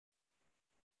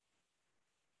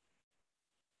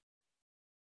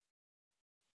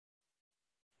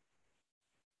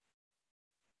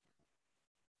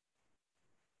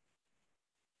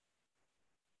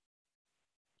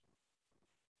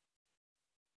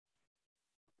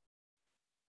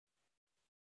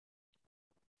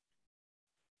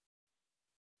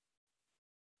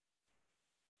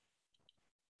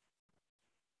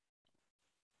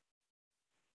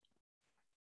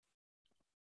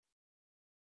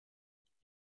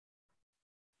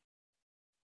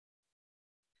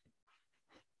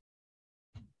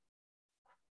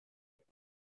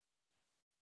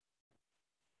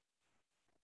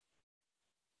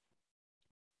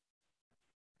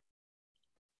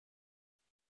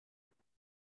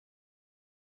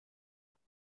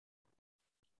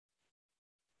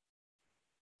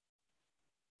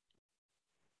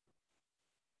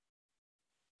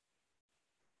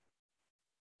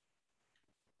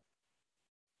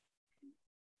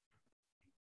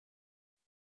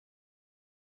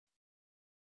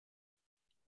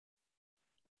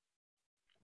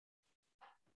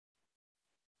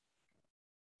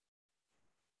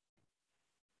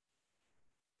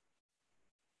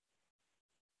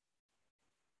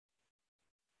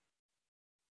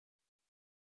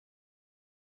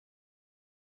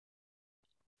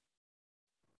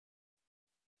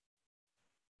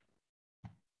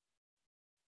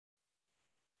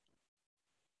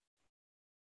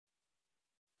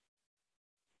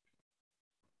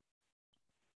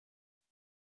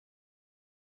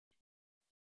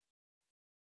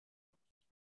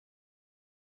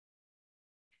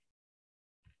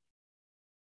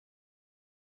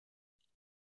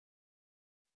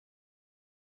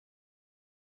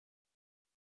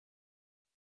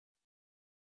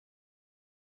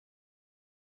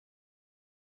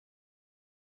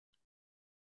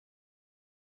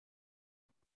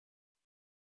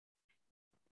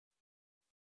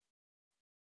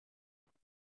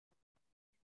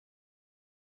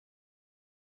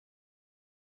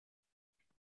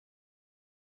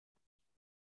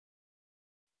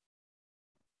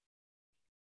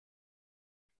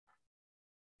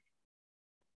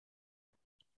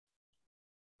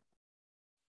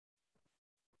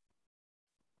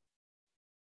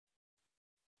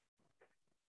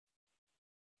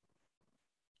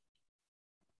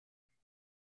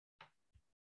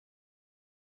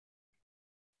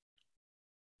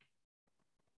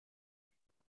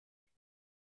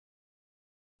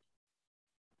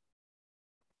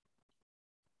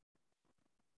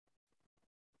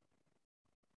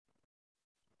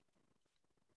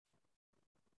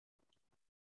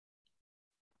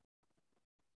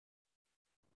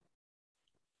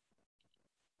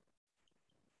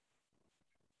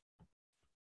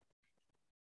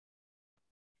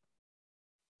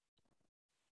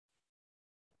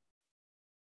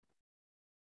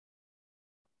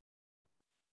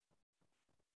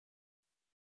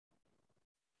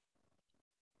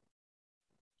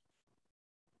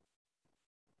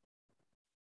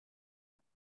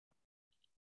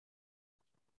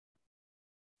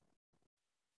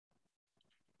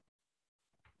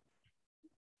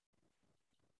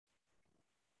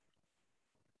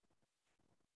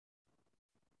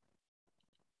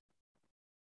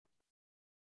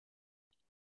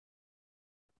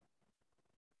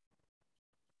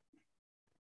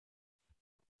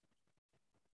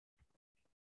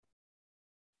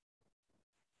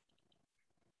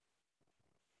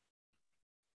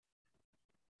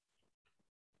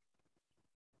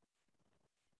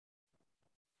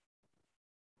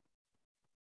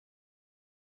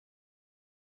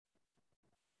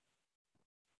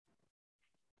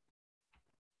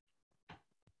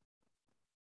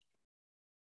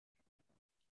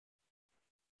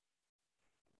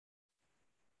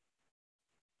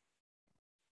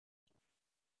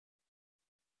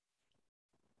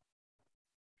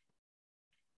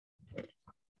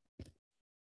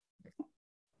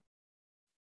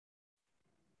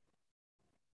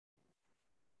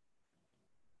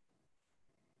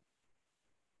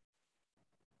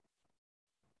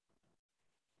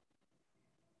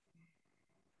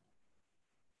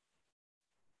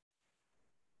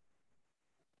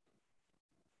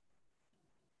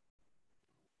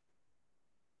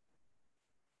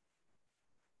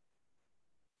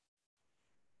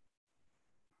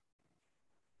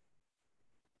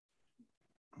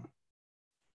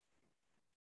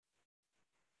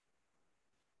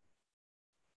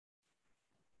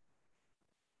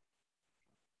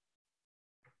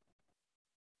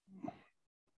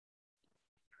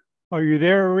Are you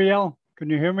there, Ariel? Can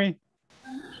you hear me?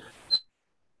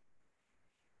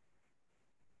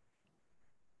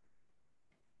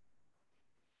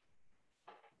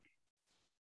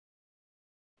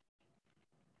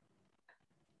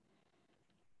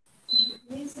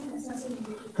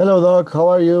 Hello, Doc. How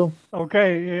are you?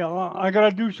 Okay, yeah, I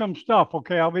gotta do some stuff.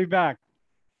 Okay, I'll be back.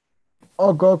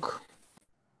 Oh, Doc.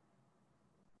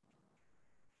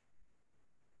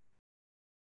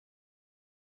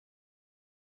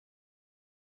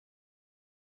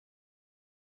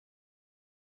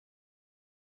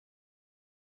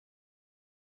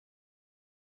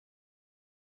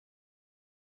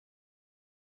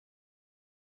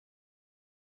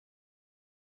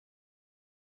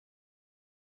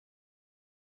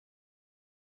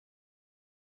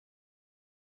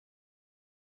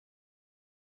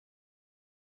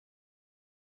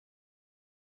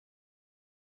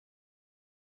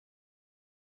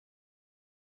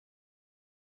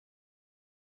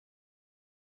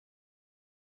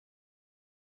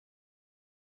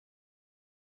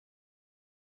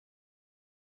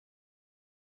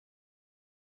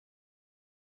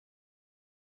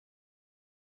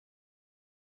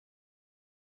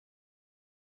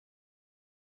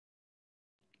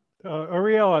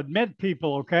 Ariel, admit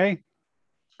people, okay?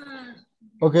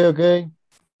 Okay, okay.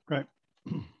 Great.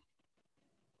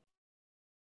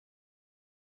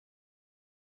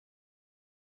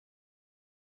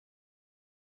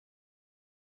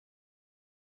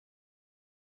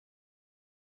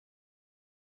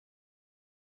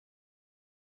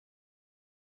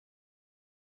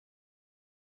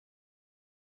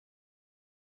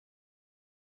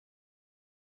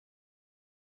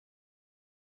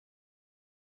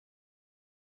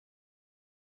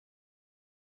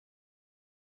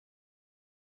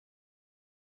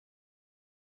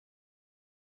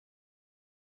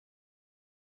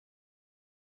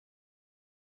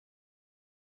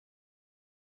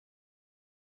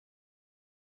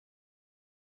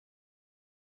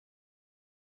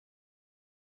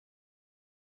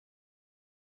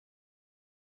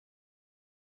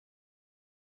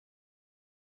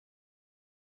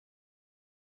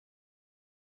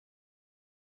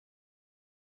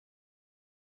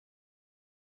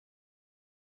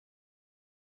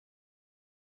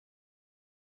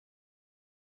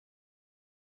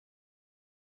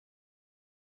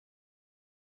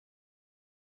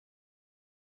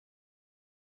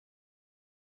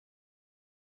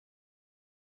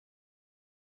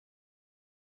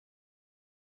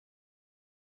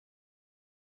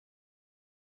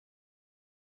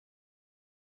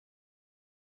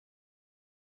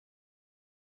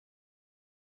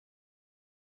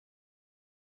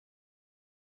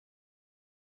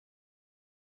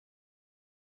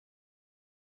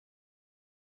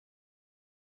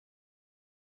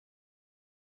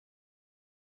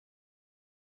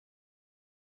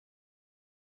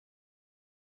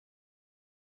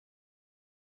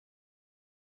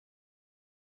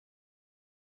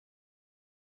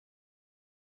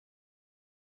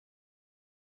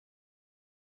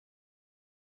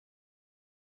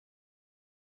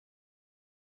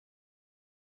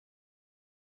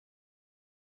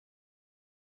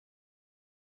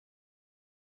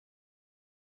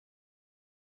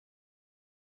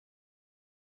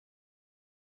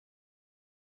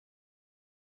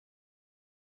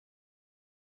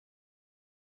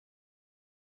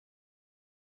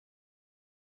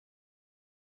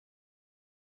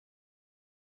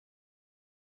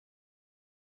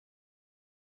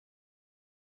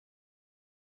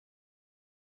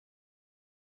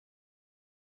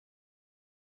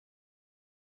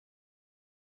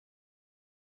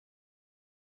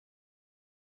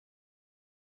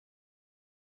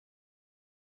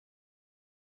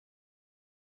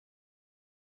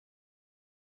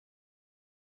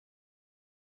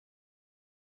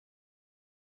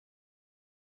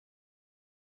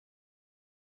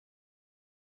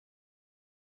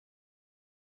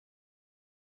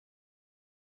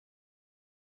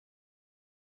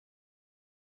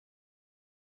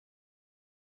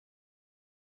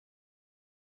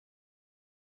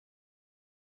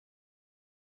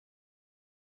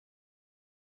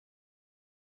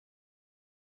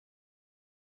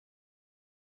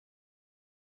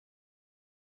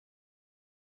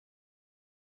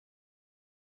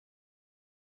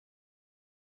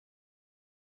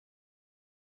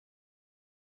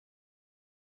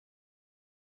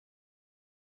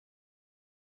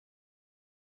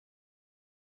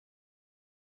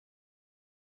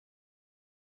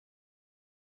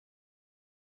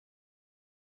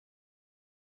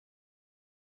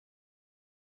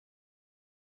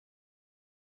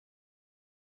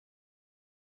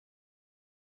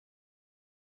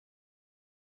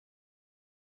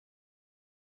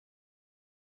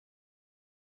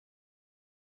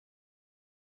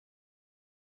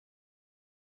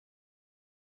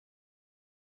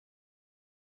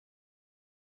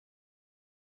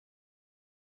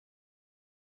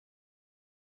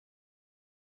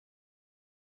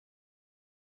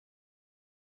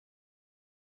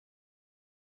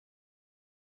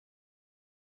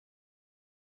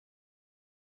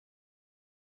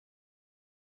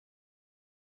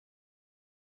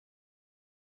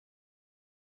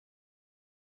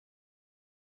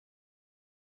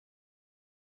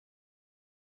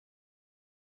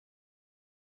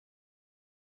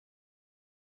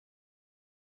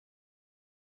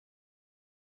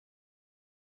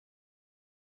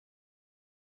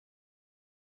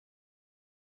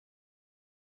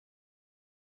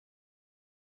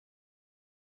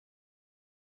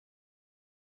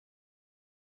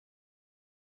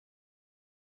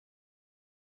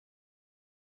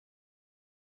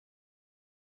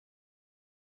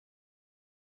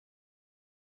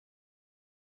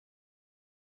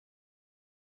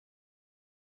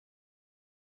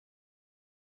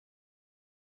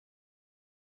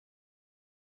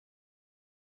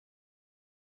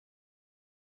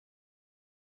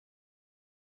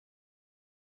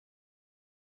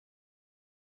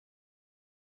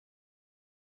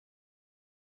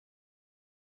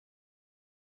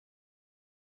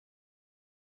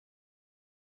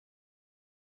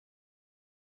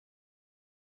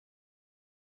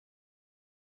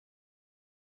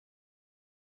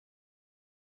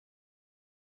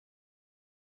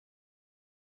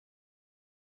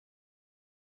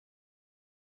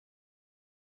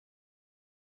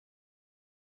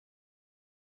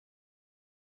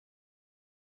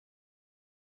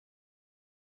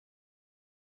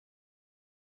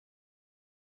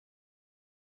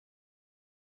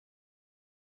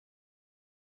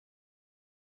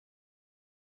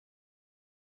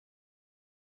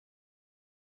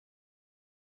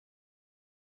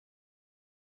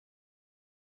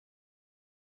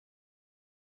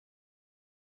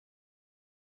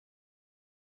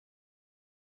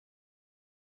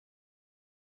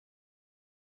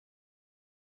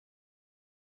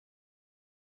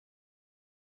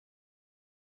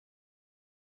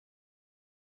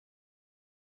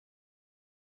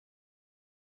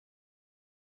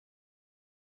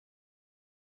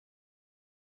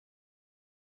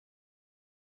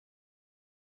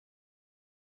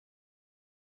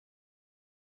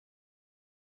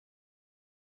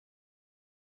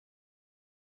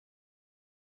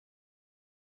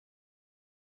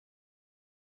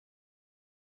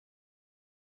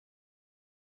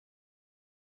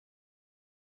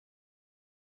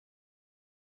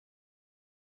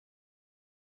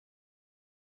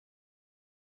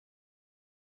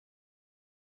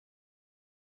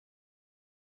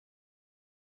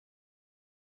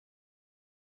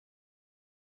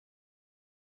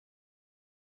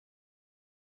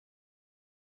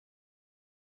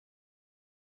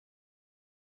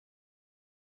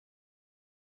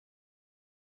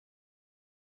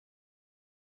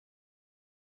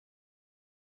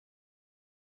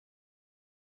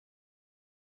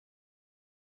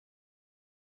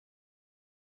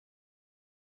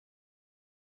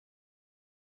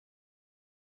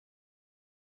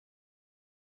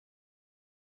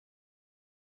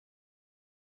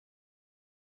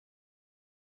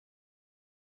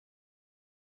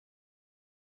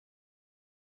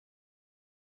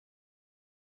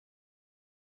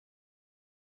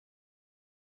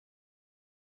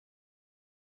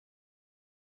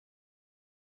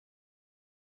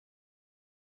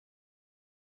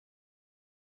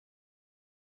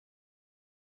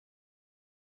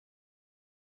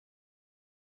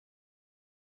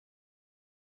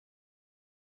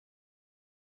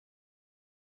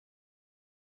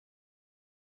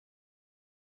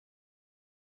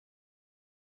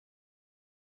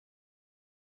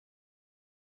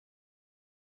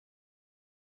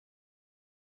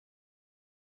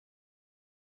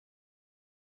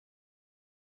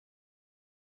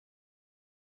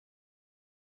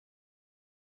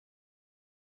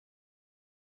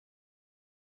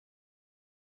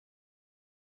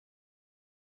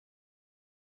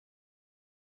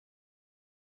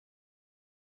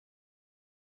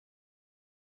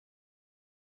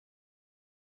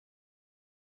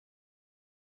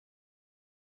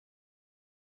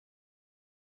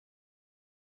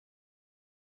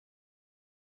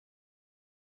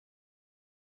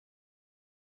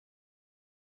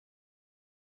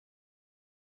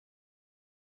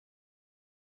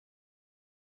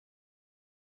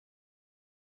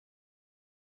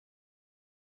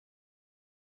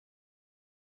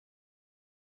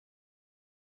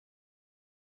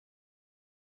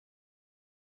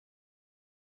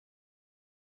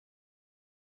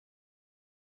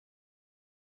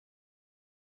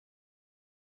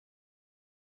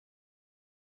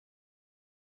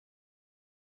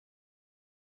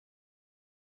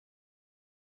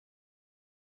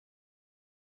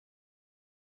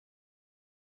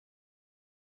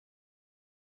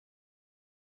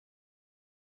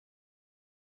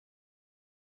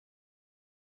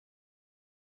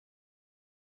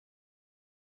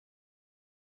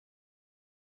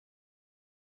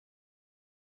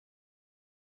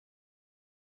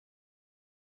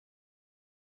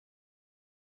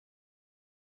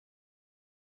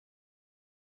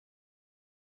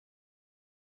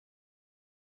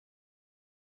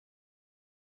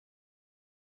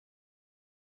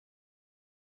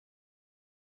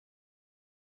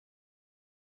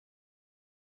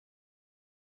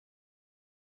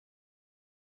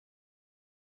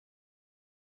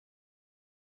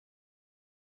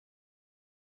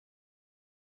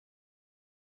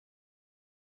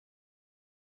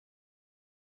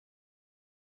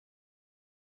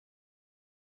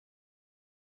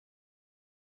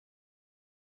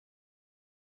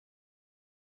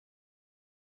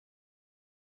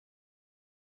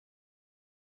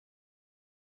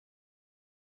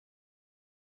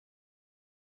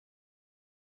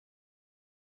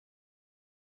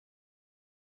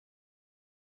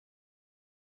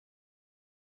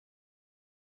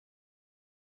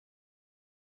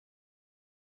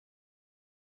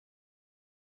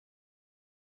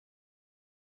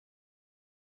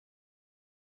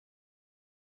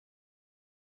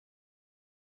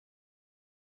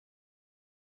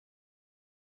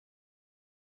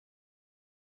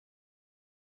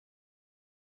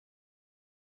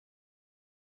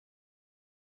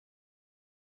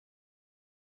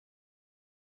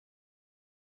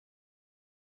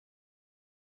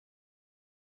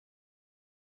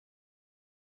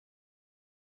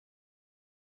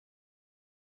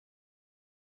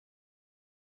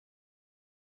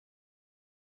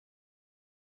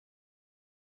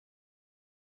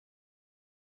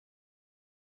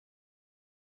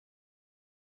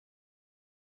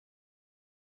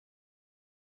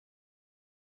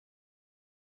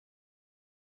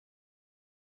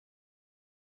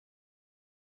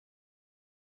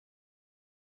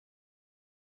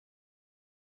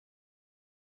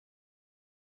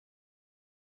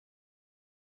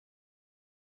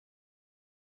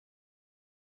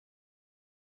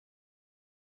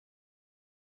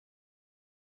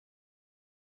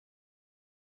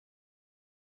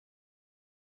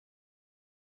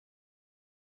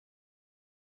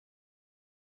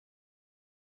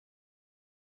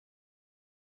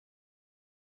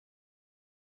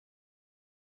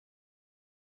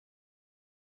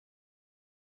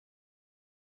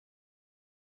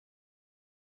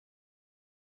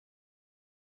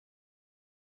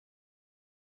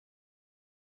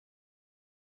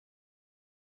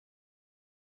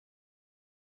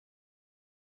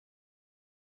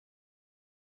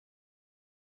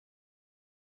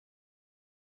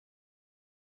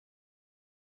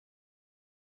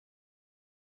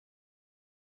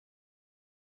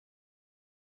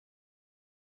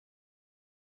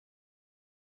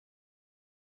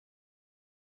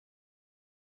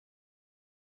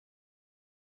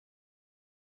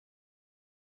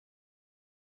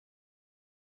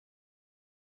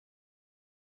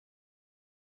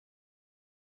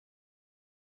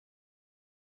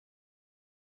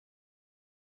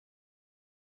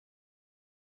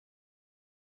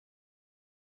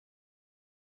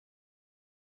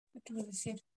 ¿Qué voy a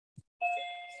decir?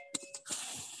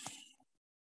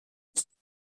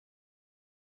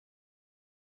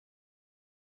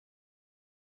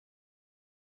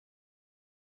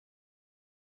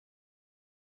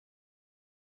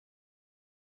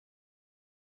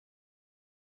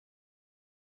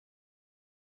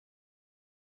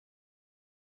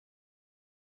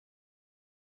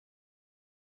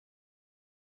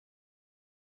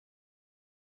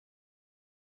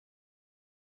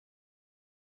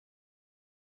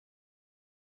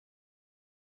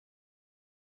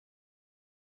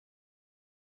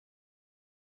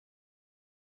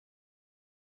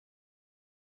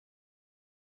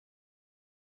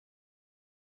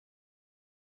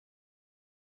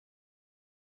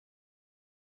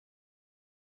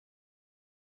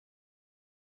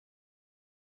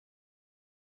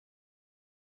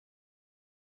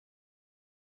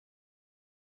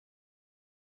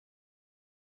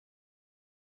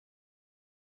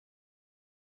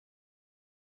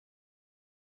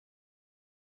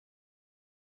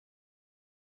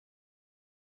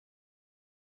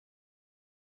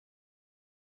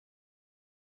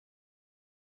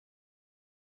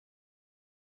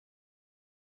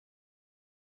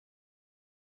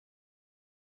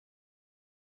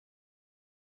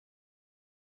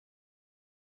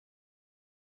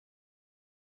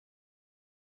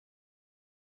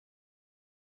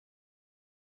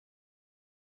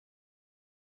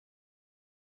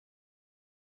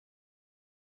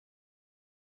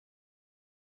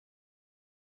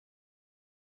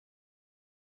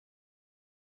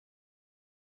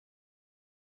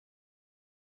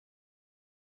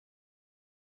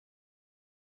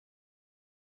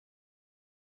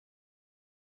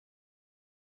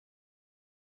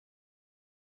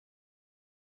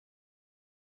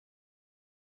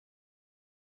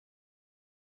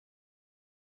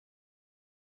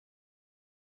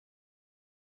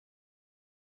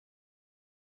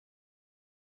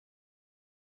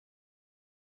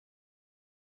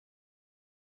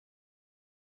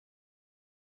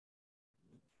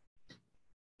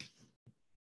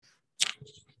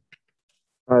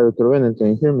 Hi, Dr. Bennett, can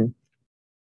you hear me?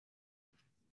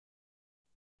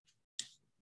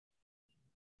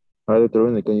 Hi, Dr.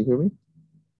 Bennett, can you hear me?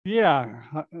 Yeah.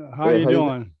 How Yeah, you how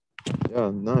doing?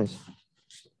 Yeah, nice.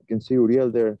 I can see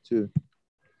Uriel there too.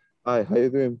 Hi, how you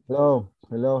doing? Hello,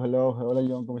 hello, hello. Hola,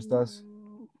 John, ¿cómo estás?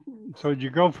 So did you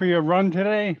go for your run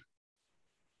today?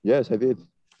 Yes, I did.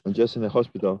 I'm just in the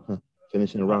hospital,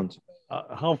 finishing a round.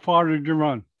 How far did you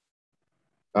run?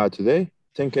 Today,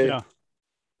 10K. Yeah.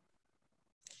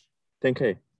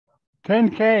 10K.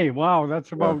 10K. Wow,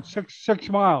 that's about Yeah. six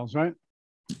miles, right?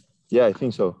 Yeah, I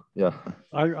think so. Yeah.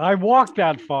 I walked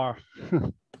that far.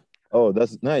 Oh,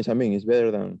 that's nice. I mean, it's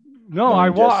better than No, I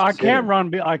walk. just I can't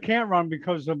sitting. run. I can't run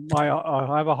because of my.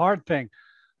 I have a heart thing,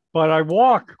 but I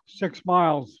walk 6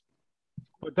 miles.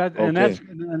 But Okay.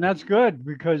 that's good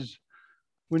because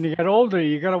when you get older,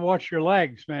 you got to watch your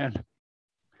legs, man.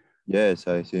 Yes,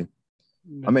 I see.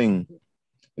 I mean,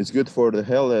 it's good for the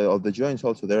health of the joints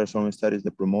also. There are some studies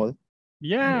that promote it.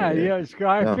 Yeah, Yeah.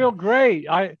 I feel great.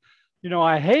 I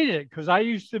hate it because I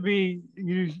used to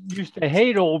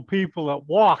hate old people that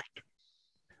walked.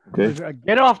 Okay.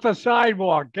 Get off the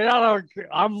sidewalk.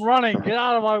 I'm running. Get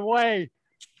out of my way.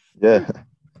 Yeah.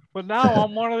 But now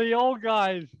I'm one of the old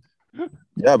guys.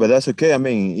 Yeah, but that's okay. I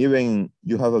mean, even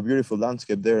you have a beautiful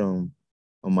landscape there on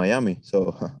Miami,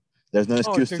 so there's no Oh,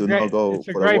 excuse to not go it's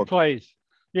a for a great walk. place.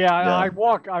 Yeah, Yeah.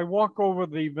 I walk over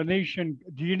the Venetian.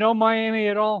 Do you know Miami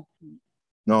at all?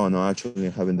 No, actually,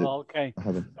 I haven't. Oh, okay. I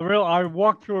haven't. I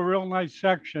walk through a real nice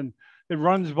section. It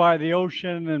runs by the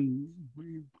ocean and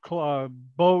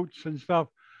boats and stuff.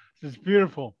 It's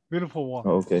beautiful, beautiful walk.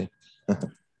 Oh, okay. So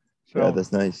Yeah,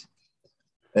 that's nice.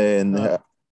 And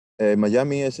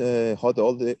Miami is hot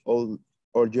all year,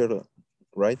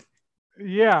 right?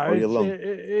 yeah, All year long.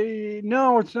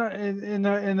 no, it's not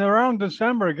in around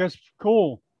December. It gets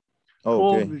cool. Oh,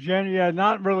 Cold, okay. yeah,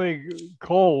 not really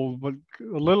cold, but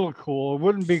a little cool. It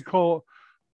wouldn't be cool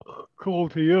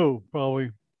to you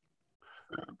probably,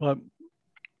 but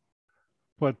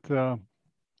but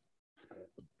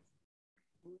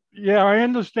yeah, I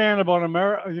understand about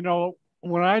America.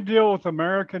 When I deal with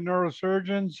American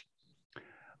neurosurgeons,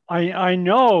 I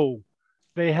know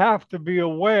they have to be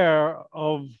aware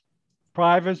of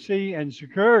privacy and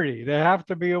security. They have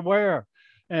to be aware,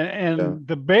 and Yeah.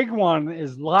 the big one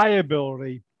is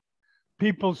liability.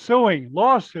 People suing,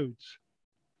 lawsuits.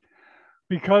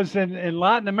 Because in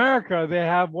Latin America, they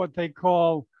have what they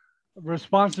call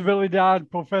responsabilidad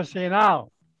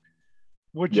profesional,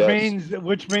 which Yes.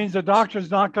 means the doctor's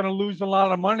not going to lose a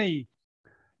lot of money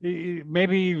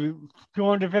maybe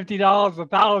 $250,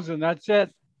 1,000. That's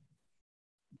it.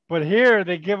 But here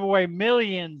they give away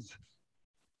millions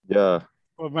Yeah,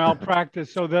 for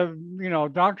malpractice. So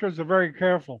doctors are very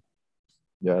careful.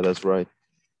 yeah, that's right.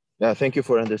 Yeah, thank you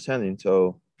for understanding.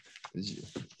 So,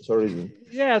 sorry.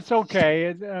 Yeah, it's okay.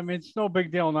 I mean, it's no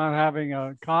big deal not having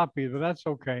a copy, but that's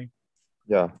okay.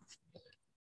 Yeah.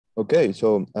 Okay,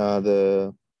 so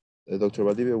the Dr.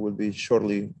 Valdivia will be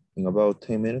shortly in about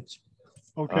 10 minutes.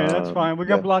 Okay, that's fine. We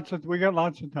got Yeah.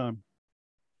 lots of time.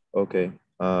 Okay.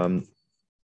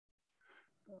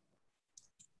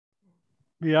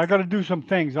 Yeah, I got to do some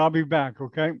things. I'll be back.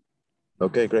 Okay.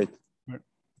 Okay, great.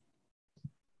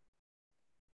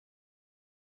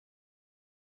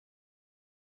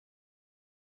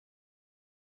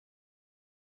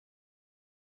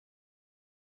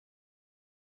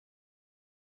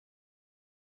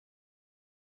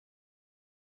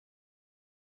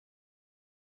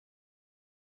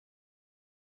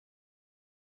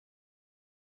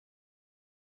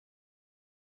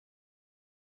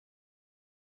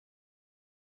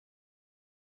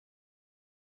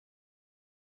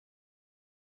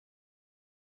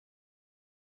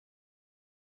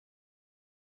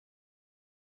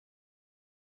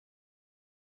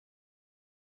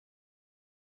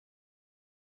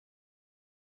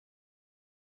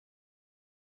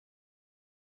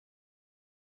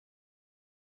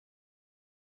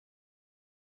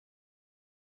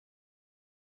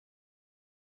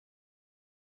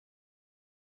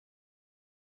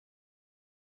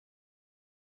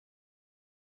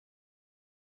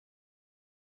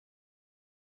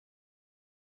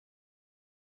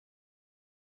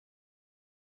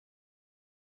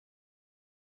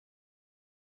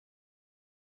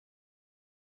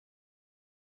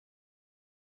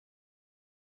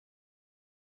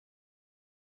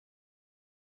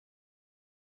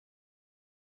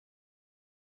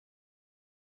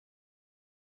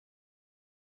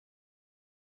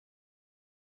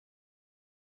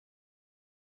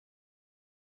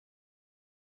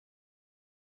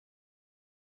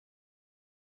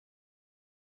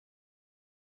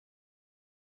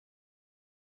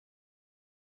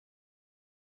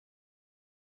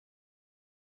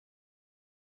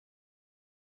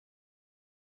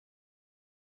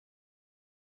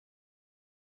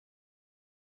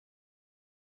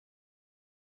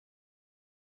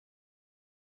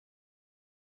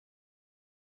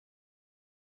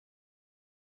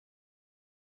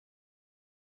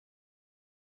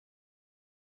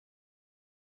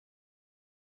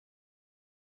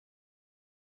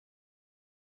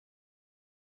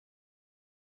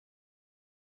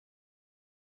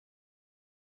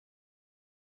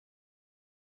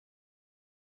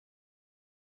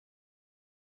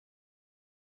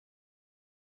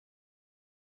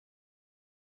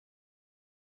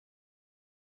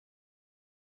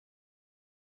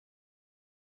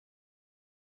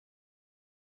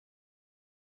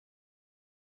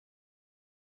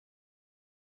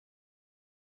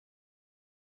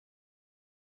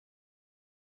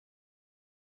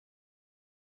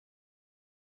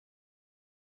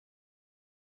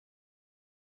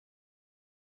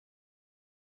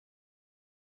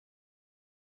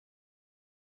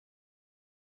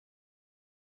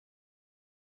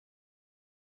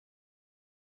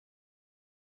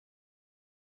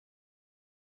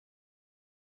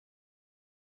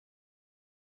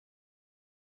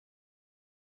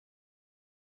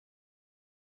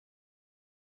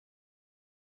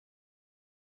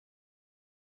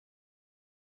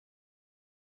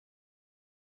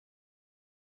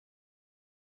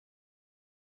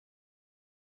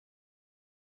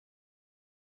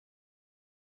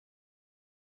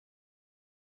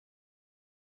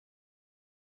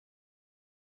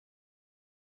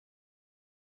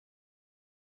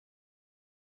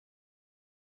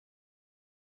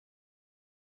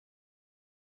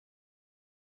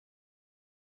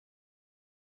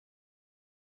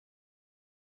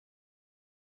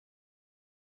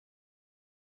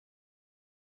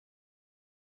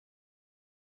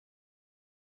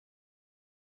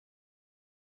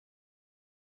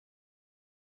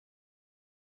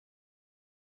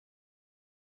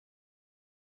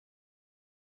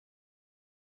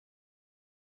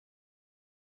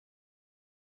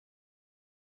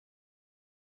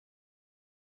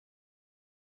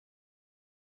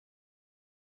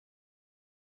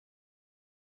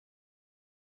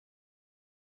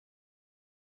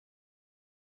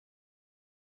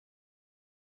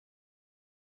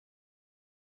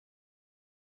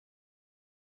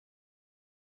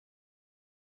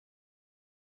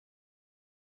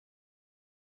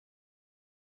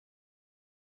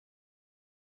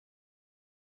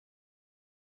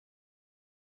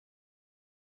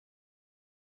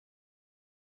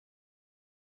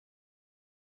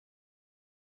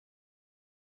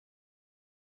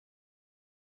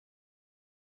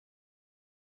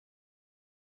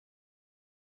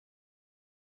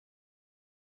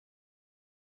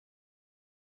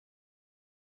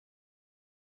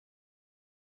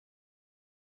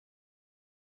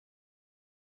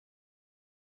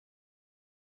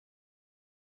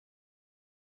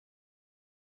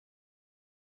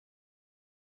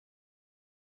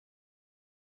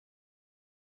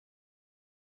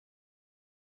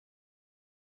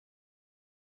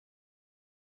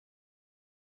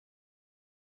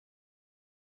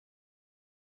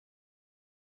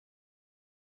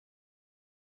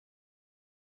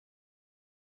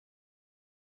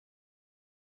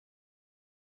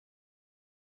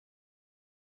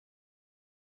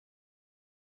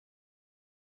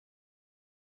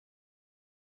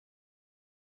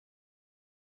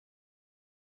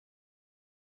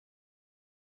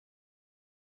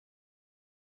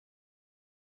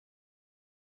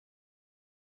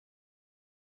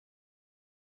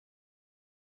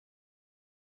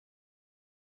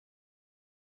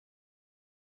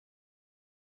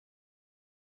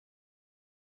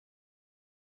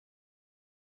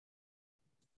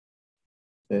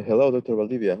 Hello, Dr.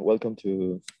 Valdivia. Welcome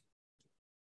to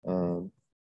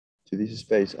this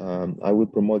space. I will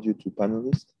promote you to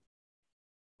panelist.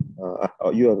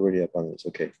 You're already a panelist.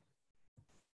 Okay.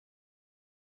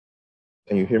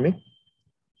 Can you hear me?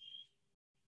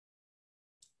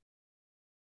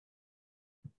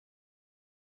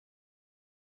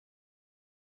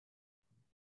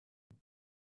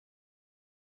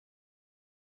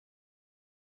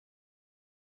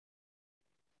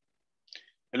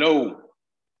 Hello.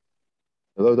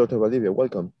 Hello, Dr. Valdivia.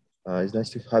 Welcome. It's nice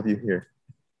to have you here.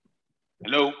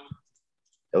 Hello.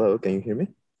 Hello, can you hear me?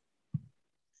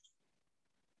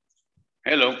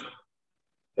 Hello.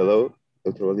 Hello,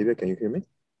 Dr. Valdivia, can you hear me?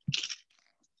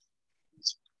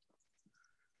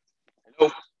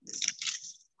 Hello.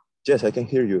 Yes, I can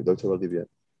hear you, Dr. Valdivia.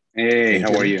 Hey, Can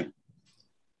how are me? you?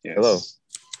 Yes. Hello.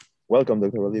 Welcome,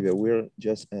 Dr. Valdivia. We're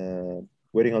just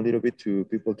waiting a little bit to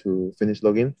people to finish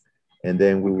login, and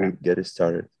then we will get it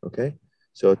started, okay?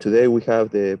 So today we have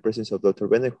the presence of Dr.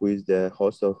 Bennett, who is the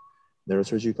host of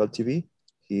Neurosurgical TV.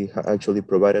 He actually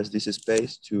provided us this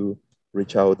space to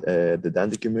reach out the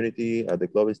Dante community at the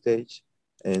global stage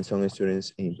and some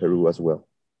students in Peru as well.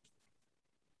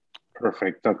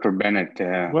 Perfect, Dr. Bennett.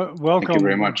 Welcome, thank you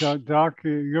very much. Doc.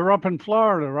 You're up in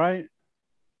Florida, right?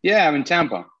 Yeah, I'm in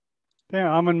Tampa.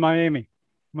 Yeah, I'm in Miami.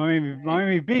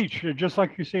 Miami Beach, just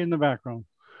like you see in the background.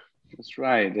 That's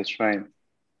right. That's right.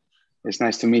 It's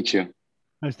nice to meet you.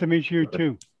 Nice to meet you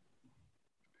too.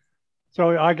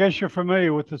 So I guess you're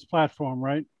familiar with this platform,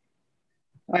 right?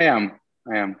 I am.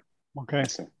 Okay.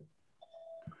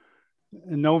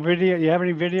 And no video. You have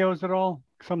any videos at all?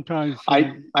 Sometimes.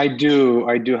 I do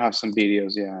have some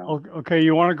videos. Yeah. Okay.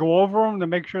 You want to go over them to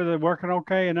make sure they're working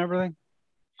okay and everything?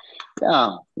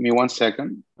 Yeah. Give me 1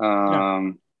 second.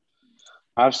 Yeah.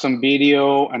 I have some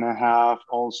video, and I have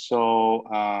also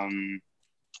a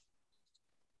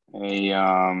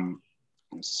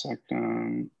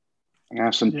second. I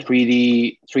have some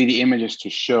 3D images to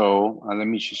show. Let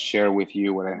me just share with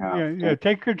you what I have. Yeah.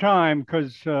 Take your time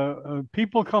because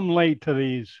people come late to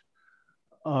these,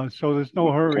 so there's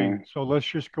no hurry. Okay. So let's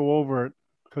just go over it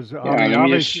because let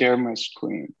me just share my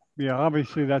screen. Yeah,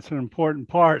 obviously that's an important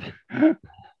part.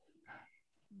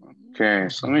 Okay,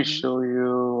 so let me show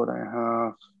you what I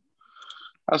have.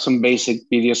 I have some basic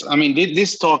videos. I mean,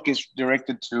 this talk is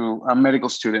directed to medical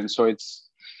students, so it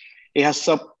has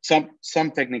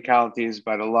some technicalities,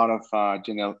 but a lot of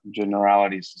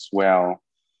generalities as well.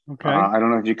 Okay. I don't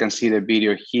know if you can see the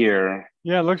video here.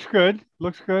 Yeah, looks good.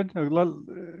 Looks good.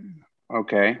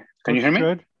 Okay. Can you hear me?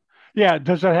 Good. Yeah.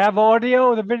 Does it have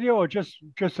audio, the video, or just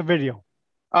the video?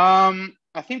 I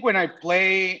think when I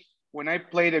play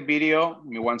the video, give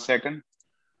me 1 second.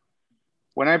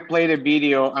 When I play the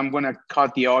video, I'm gonna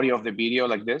cut the audio of the video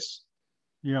like this.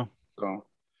 Yeah. So.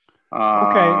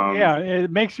 Okay. Yeah, it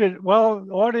makes it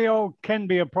audio can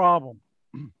be a problem.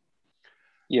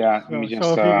 Yeah. So if you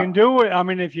can do it, I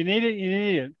mean, if you need it, you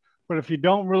need it. But if you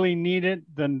don't really need it,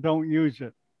 then don't use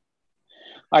it.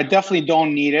 I definitely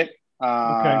don't need it.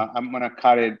 Okay. I'm gonna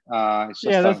cut it. It's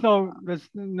just there's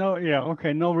no. Yeah.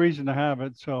 Okay. No reason to have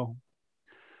it. So.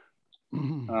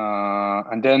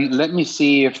 And then let me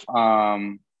see if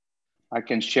I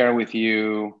can share with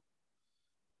you.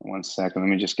 1 second. Let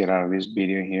me just get out of this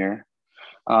video here.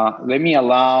 Let me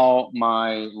allow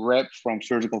my rep from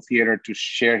surgical theater to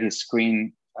share his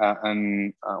screen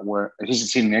and where he's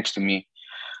sitting next to me.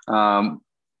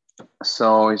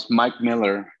 So it's Mike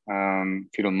Miller,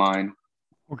 if you don't mind.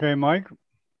 Okay, Mike.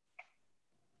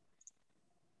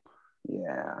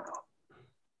 Yeah.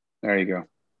 There you go.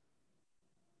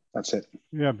 That's it.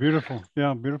 Yeah, beautiful.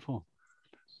 Yeah, beautiful.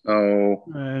 So,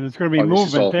 and it's going to be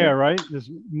movement there, right? There's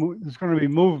going to be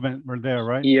movement there,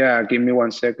 right? Yeah, give me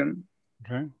 1 second.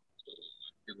 Okay.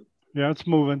 Yeah, it's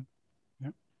moving.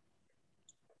 Yeah.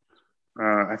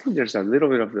 I think there's a little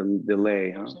bit of a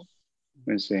delay, huh?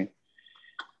 Let's see.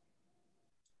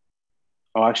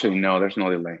 Oh, actually, no, there's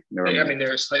no delay. I mean,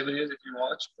 there slightly is if you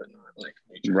watch, but not like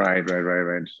major.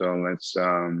 Right. So let's,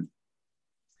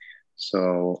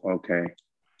 okay.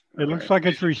 It looks like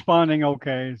it's responding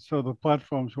okay, so the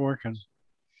platform's working.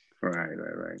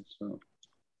 Right. So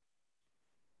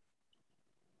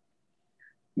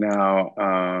now,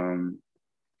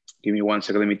 give me 1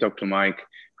 second. Let me talk to Mike.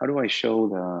 How do I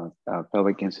show the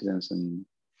pelvic incidence? And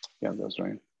yeah, that's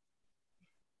right.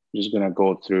 I'm just gonna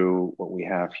go through what we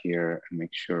have here and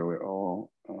make sure we're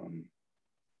all,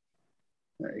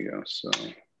 there you go, so.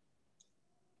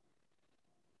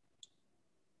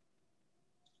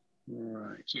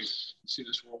 Right. So you see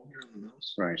this roll here on the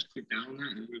mouse? Right. Just click down on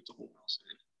that and move the whole mouse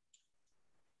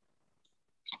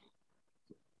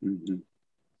in.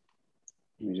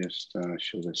 Let me just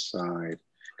show this side.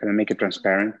 Can I make it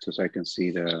transparent so I can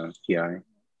see the PI?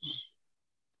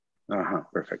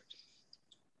 Perfect.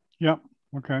 Yep.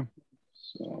 Okay.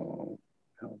 So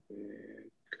pelvic.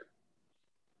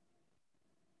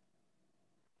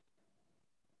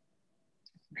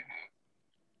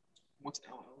 What's the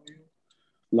L?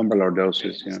 Lumbar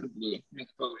lordosis, yeah.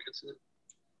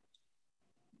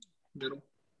 Middle.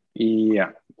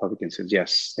 Yeah, pelvic incidence.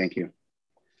 Yes, thank you.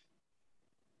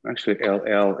 Actually,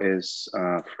 LL is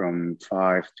from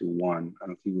 5 to 1. I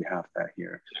don't think we have that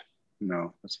here.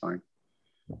 No, that's fine.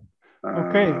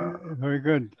 Okay, very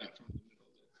good.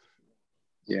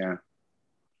 Yeah,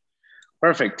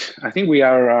 perfect. I think we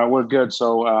are we're good.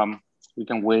 So we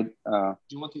can wait. Do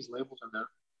you want these labels on there?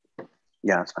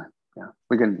 Yeah, that's fine. Yeah,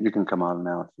 you can come on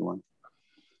now if you want.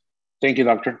 Thank you,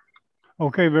 doctor.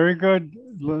 Okay, very good.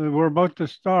 We're about to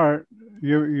start.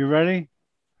 You ready?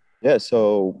 Yeah,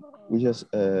 so we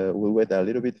just we'll wait a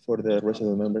little bit for the rest of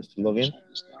the members to log in,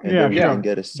 and Yeah, then we sure. can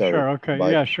get started. Sure. Okay.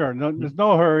 Bye. Yeah, sure. No, there's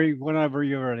no hurry. Whenever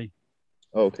you're ready.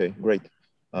 Okay, great.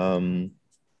 And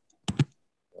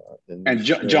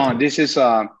John, this is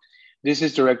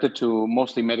directed to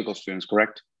mostly medical students,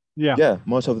 correct? Yeah. Yeah,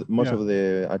 most of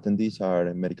the attendees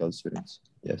are medical students.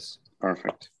 Yes.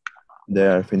 Perfect. They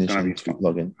are finishing to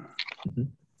log in.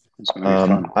 It's gonna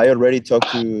be fun. I already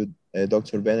talked to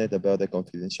Dr. Bennett about the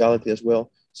confidentiality as well.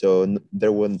 So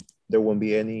there won't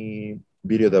be any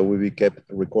video that will be kept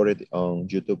recorded on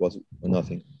YouTube or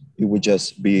nothing. It will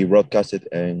just be broadcasted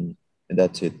and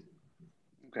that's it.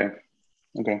 Okay.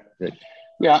 Okay. Great.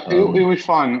 Yeah, it was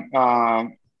fun.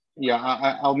 Yeah,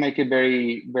 I'll make it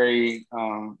very, very.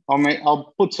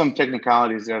 I'll put some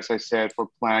technicalities, as I said, for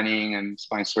planning and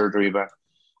spine surgery, but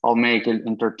I'll make it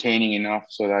entertaining enough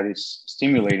so that it's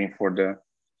stimulating for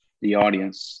the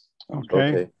audience.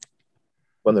 Okay.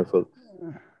 Wonderful.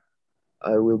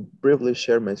 I will briefly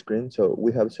share my screen. So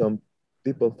we have some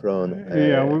people from.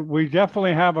 Yeah, we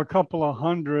definitely have a couple of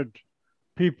hundred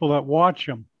people that watch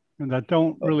them and that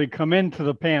don't really come into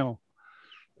the panel.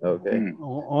 Okay.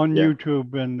 On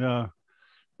YouTube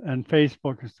and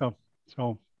Facebook and stuff.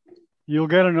 So you'll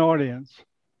get an audience.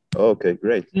 Okay,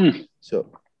 great. So.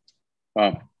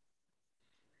 And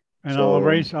I'll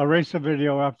erase the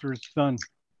video after it's done.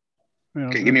 You know,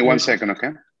 okay, give me 1 second, okay?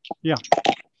 Yeah.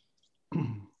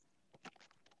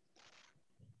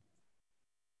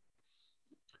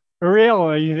 Uriel,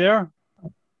 are you there?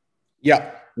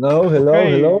 Yeah.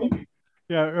 Hello.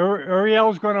 Yeah,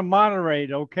 Uriel's going to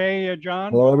moderate, okay,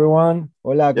 John? Hello, everyone.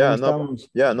 Hola, ¿cómo estamos?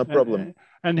 No problem.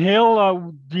 And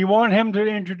he'll, do you want him to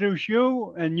introduce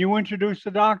you and you introduce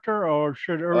the doctor, or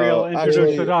should Uriel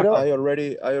introduce the doctor? I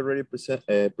already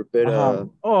prepared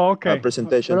a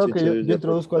presentation. Creo que yo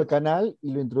introduzco al canal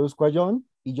y lo introduzco a John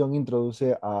y John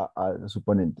introduce a su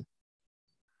ponente.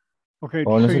 Okay,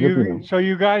 no sé so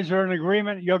you guys are in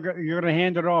agreement. You're going to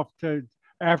hand it off to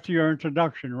after your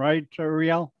introduction, right,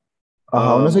 Uriel?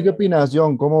 No sé qué opinas,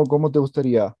 John. ¿Cómo te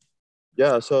gustaría?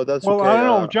 Yeah, so that's well, okay. I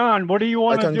don't know, John. What do you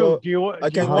want to do? Do you want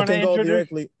to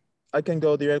introduce? I can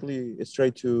go directly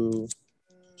straight to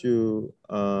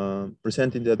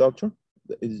presenting the doctor,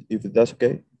 if that's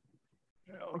okay.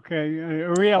 Okay,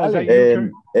 Uriel, is that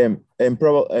you? And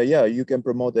probably you can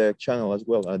promote the channel as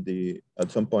well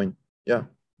at some point. Yeah.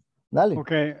 Dale.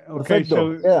 Okay.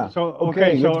 Perfecto. Let's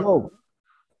go.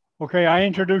 Okay, I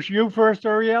introduce you first,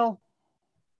 Uriel.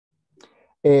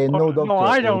 No, doctor. No,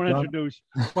 I don't introduce,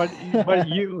 but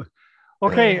you.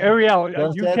 Okay, Uriel,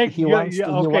 you take. He wants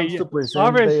to present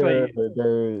obviously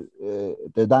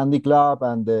the Dandy Club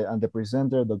and the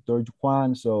presenter, Dr.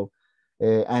 Juan. So,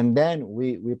 and then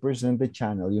we present the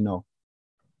channel. You know.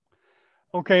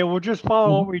 Okay, we'll just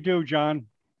follow what we do, John.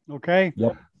 Okay.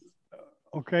 Yep.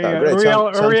 Okay, great.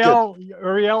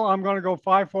 Uriel, I'm going to go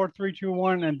 5, 4, 3, 2,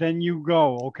 1, and then you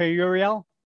go. Okay, Uriel.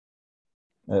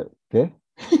 Okay.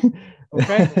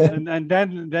 Okay, and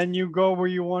then you go where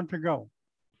you want to go.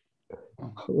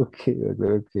 Okay,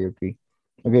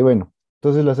 bueno.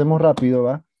 Entonces lo hacemos rápido,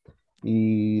 ¿va?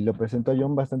 Y lo presento a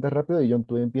John bastante rápido y John,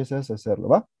 tú empiezas a hacerlo,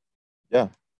 ¿va? Yeah,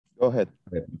 go ahead.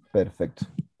 Perfecto.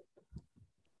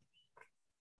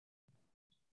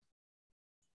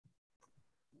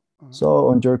 So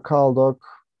on your call, Doc.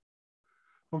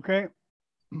 Okay.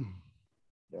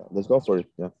 Yeah, let's go for it.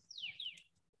 Yeah.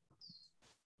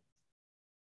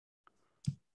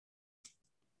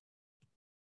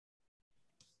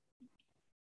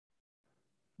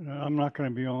 I'm not going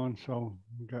to be on, so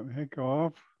hit go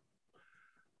off.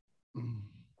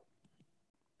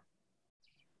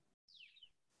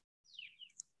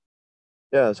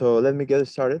 Yeah, so let me get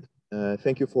started.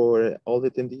 Thank you for all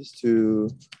the attendees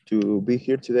to be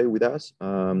here today with us.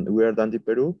 We are Dandy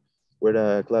Peru,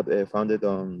 We're a club founded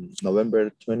on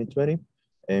November 2020,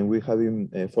 and we have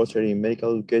been fostering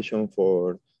medical education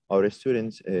for our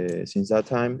students since that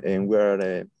time. And we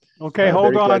are okay.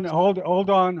 Hold on.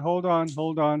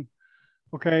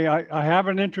 Okay, I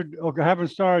haven't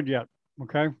started yet.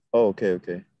 Okay. Oh, okay,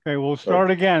 okay. Okay, we'll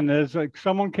start again. There's like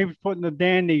someone keeps putting the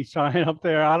dandy sign up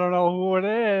there. I don't know who it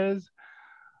is,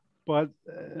 but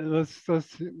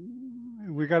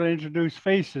we got to introduce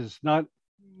faces, not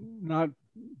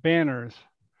banners.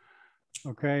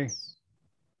 Okay.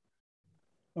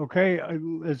 Okay,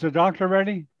 is the doctor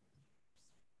ready?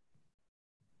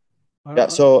 Yeah,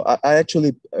 so I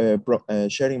actually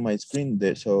sharing my screen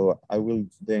there, so I will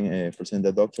then present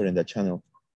the doctor in the channel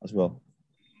as well.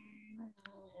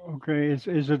 Okay,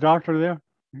 is the doctor there?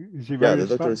 Is he ready? Yeah,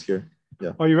 the doctor is here.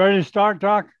 Yeah. Are you ready to start,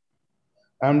 Doc?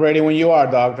 I'm ready when you are,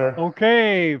 doctor.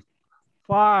 Okay,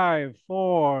 5,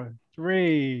 4,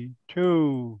 3,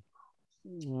 2,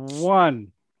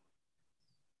 1.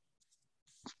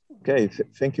 Okay,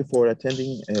 thank you for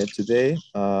attending today.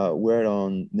 We're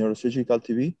on Neurosurgical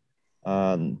TV.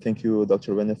 Thank you,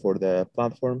 Dr. Bennett, for the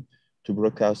platform to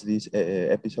broadcast this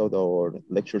episode or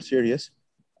lecture series.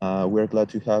 We're glad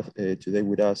to have today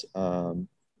with us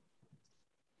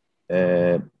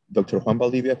Dr. Juan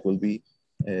Valdivia, who will be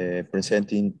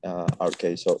presenting our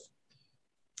case.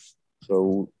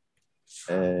 So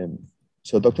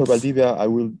Dr. Valdivia, I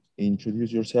will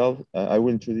introduce yourself. I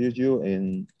will introduce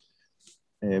you,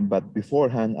 but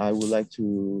beforehand, I would like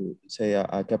to say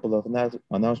a couple of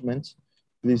announcements.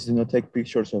 Please do not take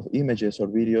pictures of images or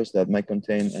videos that might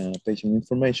contain patient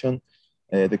information.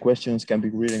 The questions can be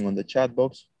written on the chat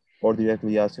box or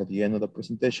directly asked at the end of the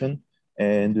presentation.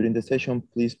 And during the session,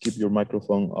 please keep your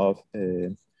microphone off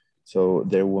so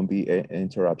there won't be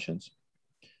interruptions.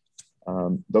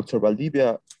 Dr.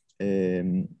 Valdivia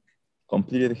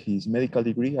completed his medical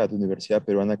degree at Universidad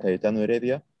Peruana Cayetano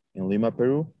Heredia in Lima,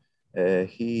 Peru.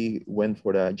 He went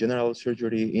for a general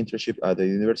surgery internship at the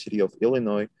University of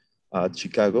Illinois at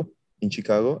Chicago.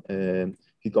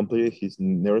 He completed his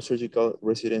neurosurgical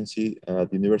residency at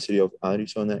the University of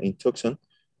Arizona in Tucson.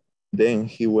 Then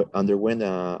he underwent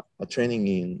a training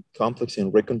in complex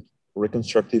and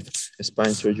reconstructive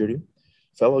spine surgery,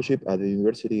 fellowship at the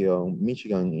University of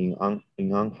Michigan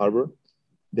in Ann Arbor.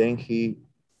 Then he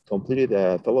completed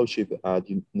a fellowship at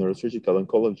neurosurgical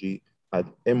oncology at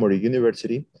Emory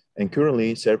University, and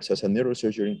currently serves as a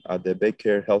neurosurgeon at the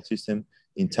Baker Health System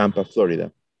in Tampa,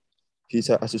 Florida. He's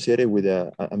associated with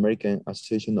the American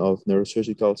Association of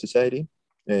Neurosurgical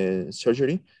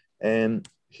Surgery, and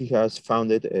he has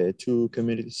founded 2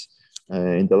 communities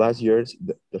in the last years.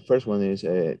 The first one is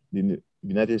the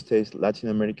United States Latin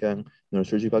American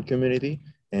Neurosurgical Community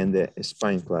and the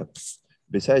Spine Club.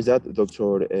 Besides that,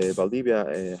 Dr.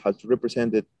 Valdivia has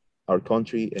represented our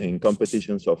country in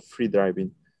competitions of free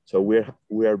driving. So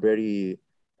we are very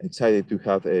excited to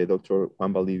have Dr.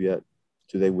 Juan Valdivia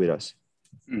today with us.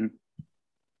 Mm-hmm.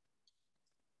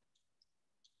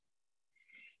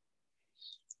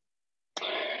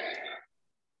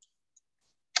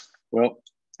 Well,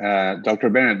 Dr.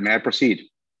 Bennett, may I proceed?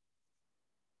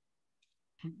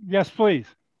 Yes, please.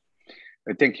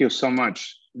 Thank you so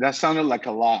much. That sounded like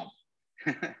a lot.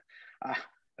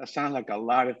 That sounded like a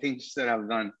lot of things that I've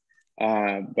done.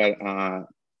 But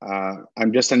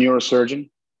I'm just a neurosurgeon,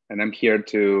 and I'm here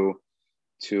to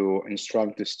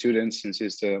instruct the students, since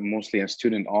it's mostly a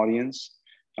student audience,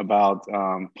 about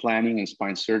planning and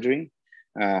spine surgery.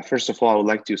 First of all, I would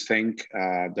like to thank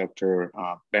Dr.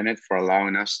 Bennett for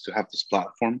allowing us to have this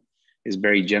platform. It's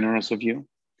very generous of you,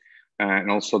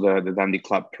 and also the Dandy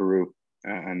Club Peru.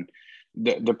 And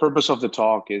the purpose of the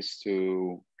talk is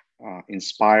to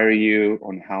inspire you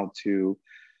on how to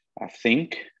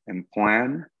think and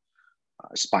plan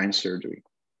spine surgery.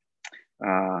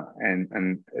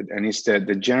 And it's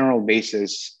the general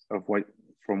basis of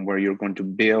from where you're going to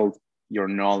build your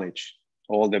knowledge,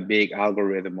 all the big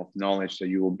algorithm of knowledge that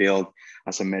you will build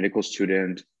as a medical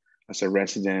student, as a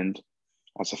resident,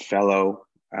 as a fellow,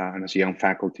 and as a young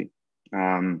faculty.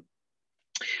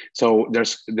 So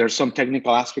there's some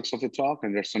technical aspects of the talk,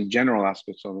 and there's some general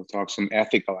aspects of the talk, some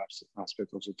ethical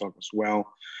aspects of the talk as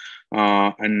well.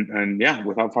 And yeah,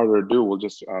 without further ado, we'll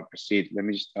just proceed. Let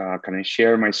me just, can I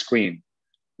share my screen?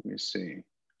 Let me see.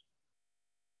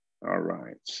 All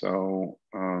right, so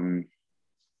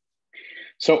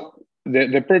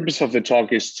the purpose of the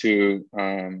talk is to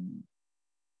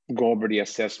go over the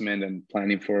assessment and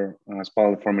planning for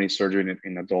spinal deformity surgery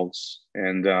in adults.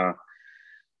 And I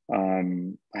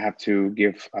have to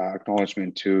give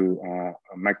acknowledgement to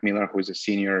Mike Miller, who is a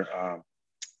senior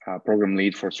program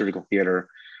lead for surgical theater.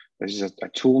 This is a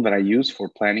tool that I use for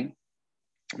planning.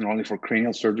 not only for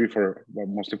cranial surgery, but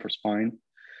mostly for spine.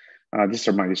 These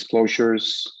are my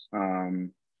disclosures.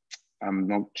 I'm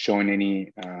not showing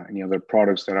any other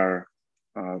products that are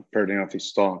pertinent of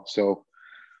this talk. So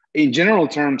in general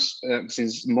terms,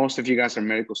 since most of you guys are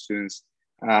medical students,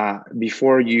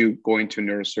 before you go into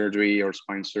neurosurgery or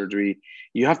spine surgery,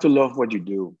 you have to love what you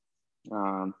do.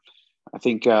 I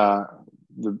think the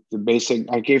basic,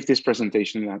 I gave this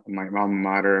presentation at my alma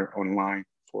mater online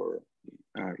for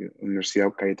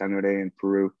Universidad Cayetano Heredia in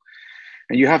Peru.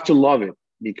 And you have to love it,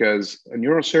 because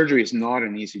neurosurgery is not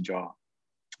an easy job.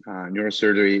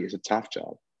 Neurosurgery is a tough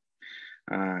job.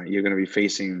 You're going to be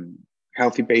facing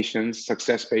healthy patients,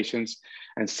 success patients,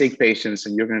 and sick patients,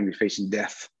 and you're going to be facing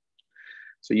death.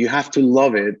 So you have to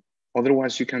love it.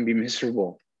 Otherwise, you can be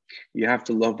miserable. You have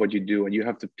to love what you do, and you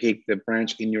have to pick the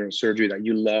branch in neurosurgery that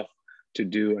you love to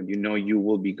do and you know you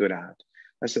will be good at.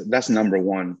 That's number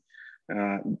one.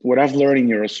 What I've learned in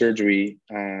neurosurgery,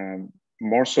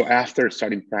 more so after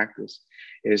starting practice,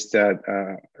 is that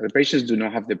the patients do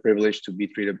not have the privilege to be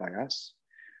treated by us,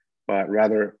 but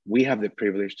rather we have the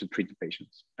privilege to treat the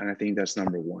patients. And I think that's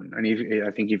number one. And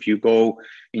I think if you go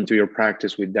into your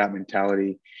practice with that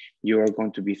mentality, you are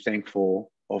going to be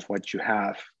thankful of what you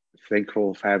have,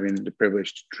 thankful of having the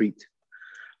privilege to treat.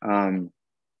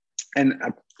 And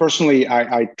personally,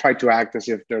 I try to act as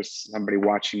if there's somebody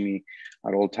watching me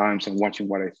at all times and watching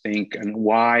what I think and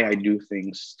why I do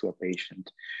things to a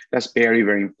patient. That's very,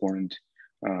 very important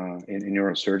in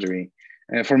neurosurgery.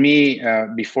 And for me,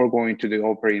 before going to the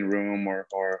operating room or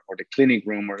the clinic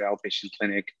room or the outpatient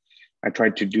clinic, I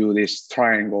tried to do this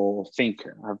triangle think.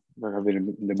 I have it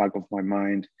in the back of my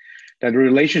mind, that the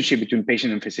relationship between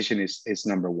patient and physician is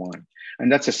number one.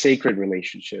 And that's a sacred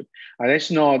relationship.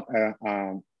 That's not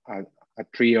a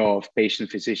trio of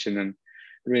patient, physician, and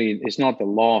really it's not the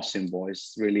law symbol.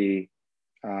 It's really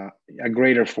a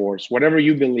greater force. Whatever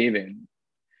you believe in,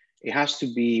 it has to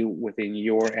be within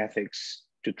your ethics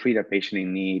to treat a patient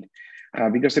in need.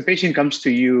 Because the patient comes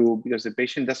to you because the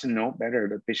patient doesn't know better.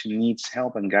 The patient needs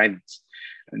help and guidance.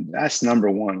 And that's number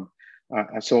one.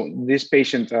 So this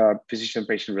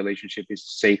physician-patient relationship is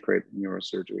sacred in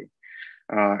neurosurgery,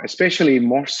 especially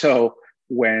more so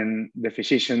when the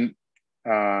physician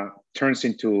turns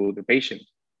into the patient.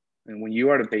 And when you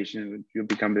are the patient, you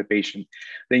become the patient,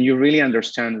 then you really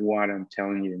understand what I'm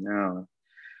telling you now.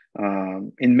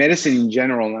 In medicine in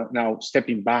general, now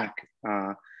stepping back,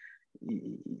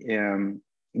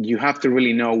 you have to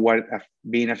really know what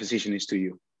being a physician is to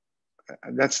you.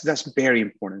 That's very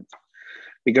important,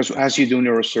 because as you do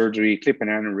neurosurgery, clip an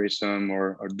aneurysm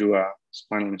or do a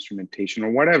spinal instrumentation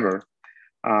or whatever,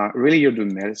 really you're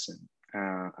doing medicine.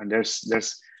 And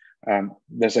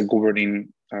there's a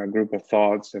governing group of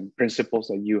thoughts and principles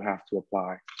that you have to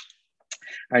apply.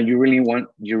 And you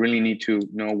really need to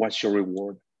know what's your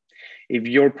reward. If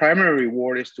your primary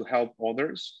reward is to help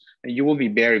others, then you will be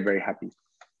very, very happy.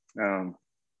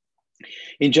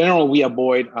 In general, we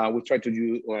try to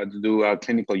do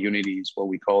clinical unity, is what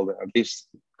we call this.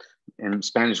 In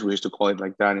Spanish, we used to call it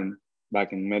like that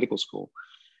back in medical school.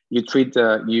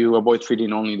 You avoid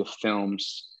treating only the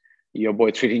films. You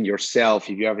avoid treating yourself.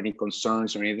 If you have any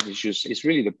concerns or anything, it's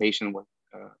really the patient.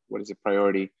 What is the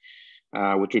priority?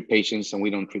 We treat patients and we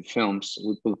don't treat films.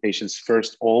 We put patients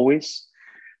first always,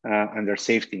 and their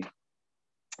safety.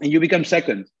 And you become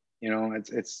second. You know,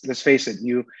 it's let's face it.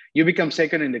 You become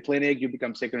second in the clinic. You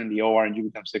become second in the OR, and you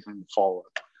become second in the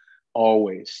follow-up.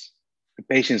 Always, the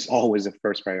patient's always the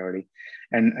first priority.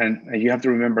 And you have to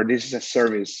remember, this is a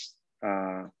service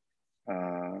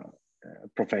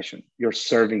profession. You're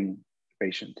serving the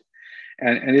patient,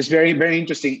 and it's very, very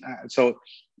interesting. So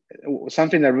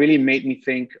something that really made me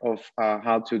think of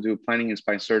how to do planning in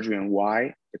spine surgery and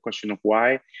why, the question of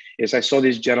why, is I saw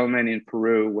this gentleman in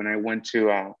Peru when I went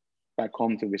to back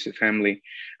home to visit family.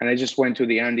 And I just went to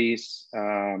the Andes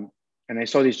and I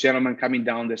saw this gentleman coming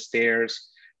down the stairs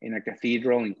in a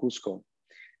cathedral in Cusco.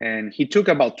 And he took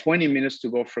about 20 minutes to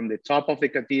go from the top of the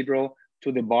cathedral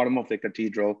to the bottom of the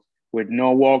cathedral with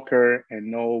no walker and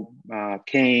no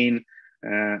cane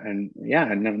and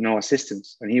no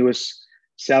assistance. And he was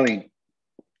selling.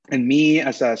 And me,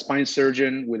 as a spine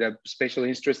surgeon with a special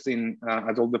interest in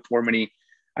adult deformity,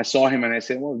 I saw him and I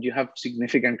said, well, you have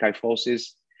significant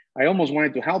kyphosis. I almost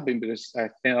wanted to help him because I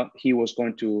felt he was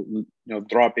going to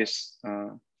drop his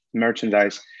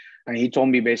merchandise. And he told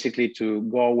me basically to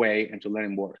go away and to let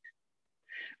him work.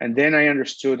 And then I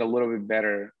understood a little bit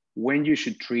better when you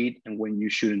should treat and when you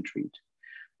shouldn't treat.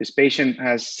 This patient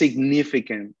has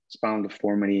significant spinal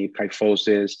deformity,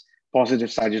 kyphosis,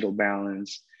 positive sagittal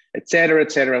balance, et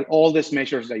cetera, all these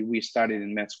measures that we studied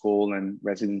in med school and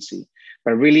residency.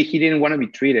 But really, he didn't want to be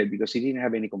treated because he didn't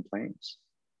have any complaints.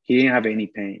 He didn't have any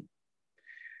pain.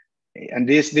 And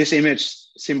this image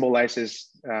symbolizes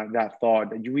that thought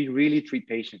that we really treat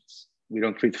patients. We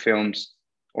don't treat films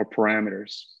or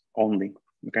parameters only,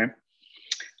 okay?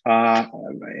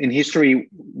 In history,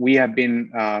 we have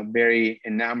been very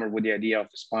enamored with the idea of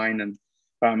the spine and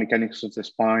biomechanics of the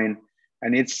spine.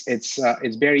 And it's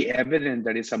very evident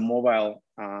that it's a mobile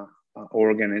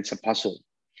organ, it's a puzzle.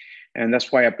 And that's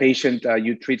why a patient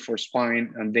you treat for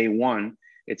spine on day one,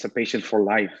 it's a patient for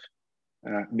life.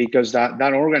 Because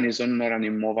that organ is not an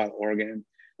immobile organ.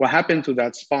 What happened to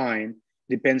that spine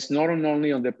depends not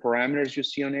only on the parameters you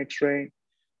see on X-ray,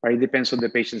 but it depends on the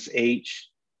patient's age,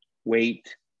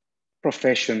 weight,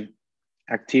 profession,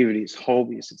 activities,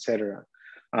 hobbies, etc.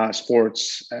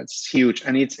 Sports, it's huge,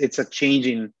 and it's a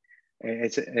changing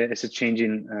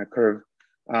curve.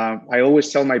 I always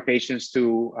tell my patients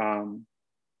to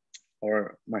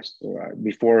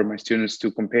before my students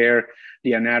to compare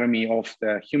the anatomy of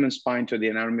the human spine to the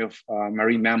anatomy of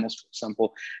marine mammals, for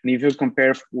example. And if you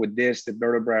compare with this, the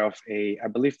vertebrae of I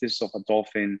believe this is of a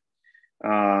dolphin,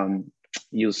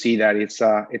 you'll see that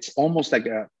it's almost like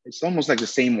the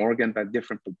same organ but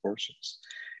different proportions.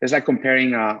 It's like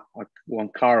comparing one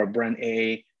car of brand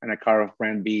A and a car of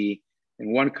brand B,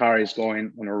 and one car is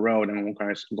going on a road and one car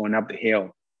is going up the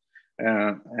hill.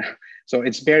 So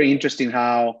it's very interesting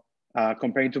how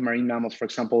comparing to marine mammals, for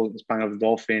example, the spine of the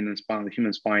dolphin and spine of the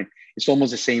human spine, it's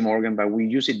almost the same organ, but we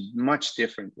use it much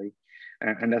differently.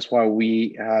 And that's why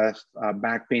we have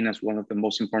back pain as one of the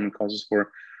most important causes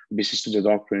for visits to the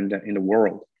doctor in the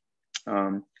world.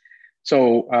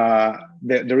 So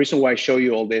the reason why I show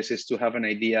you all this is to have an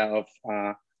idea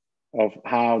of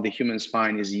how the human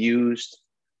spine is used,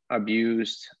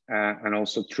 abused, and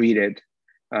also treated,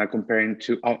 comparing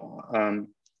to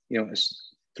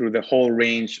through the whole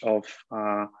range of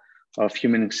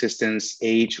human existence,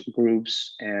 age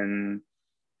groups, and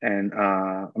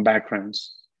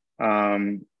backgrounds.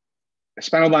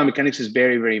 Spinal biomechanics is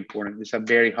very, very important. It's a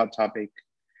very hot topic,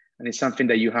 and it's something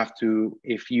that you have to,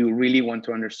 if you really want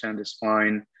to understand the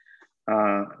spine,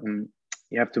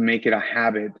 you have to make it a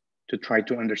habit to try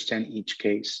to understand each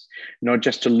case, not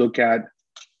just to look at.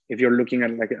 If you're looking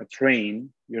at like a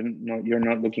train, you're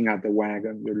not looking at the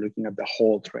wagon. You're looking at the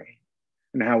whole train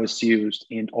and how it's used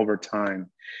over time,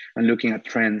 and looking at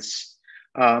trends.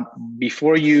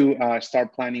 Before you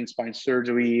start planning spine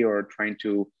surgery or trying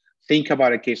to think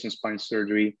about a case in spine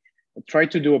surgery, try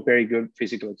to do a very good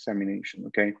physical examination,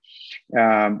 okay?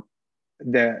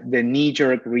 The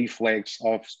knee-jerk reflex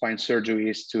of spine surgery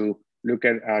is to look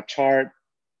at a chart,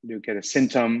 look at a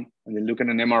symptom, and then look at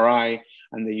an MRI,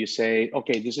 and then you say,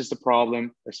 okay, this is the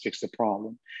problem, let's fix the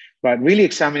problem. But really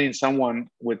examining someone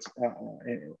with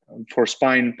for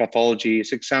spine pathology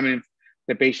is examining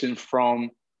the patient from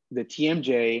the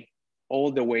TMJ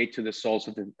all the way to the soles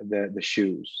of the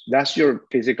shoes. That's your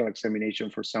physical examination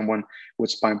for someone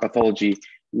with spine pathology.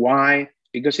 Why?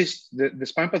 Because the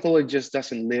spine pathology just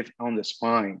doesn't live on the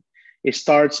spine. It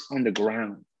starts on the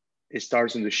ground. It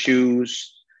starts on the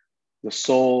shoes, the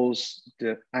soles,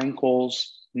 the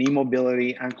ankles, knee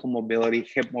mobility, ankle mobility,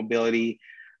 hip mobility,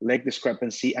 leg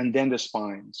discrepancy, and then the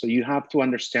spine. So you have to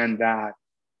understand that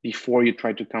before you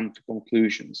try to come to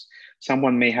conclusions.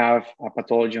 Someone may have a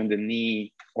pathology on the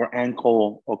knee or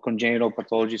ankle, or congenital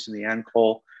pathologies in the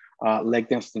ankle, leg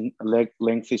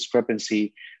length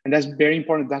discrepancy. And that's very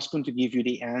important. That's going to give you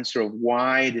the answer of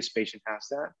why this patient has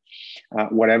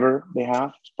that, whatever they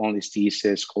have,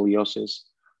 spondylolisthesis, scoliosis,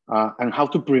 and how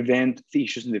to prevent the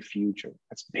issues in the future.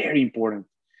 That's very important.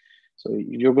 So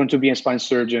you're going to be a spine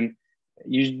surgeon.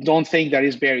 You don't think that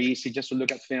it's very easy just to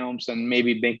look at films and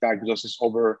maybe make diagnosis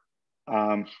over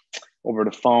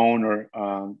the phone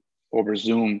or over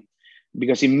Zoom,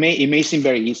 because it may seem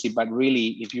very easy, but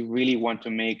really, if you really want to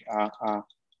make a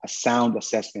sound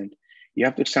assessment, you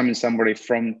have to examine somebody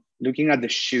from looking at the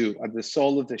shoe, at the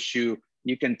sole of the shoe.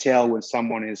 You can tell when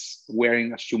someone is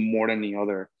wearing a shoe more than the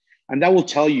other, and that will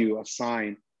tell you a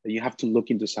sign that you have to look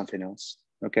into something else.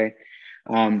 Okay,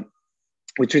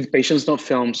 we treat patients, not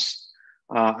films.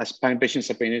 As spine patients,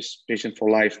 a patient for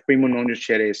life. Primo non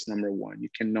nocere is number one. You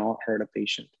cannot hurt a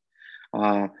patient.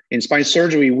 In spine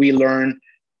surgery, we learn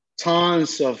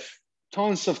tons of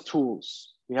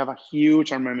tools. We have a huge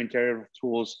armamentarium of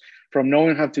tools, from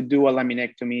knowing how to do a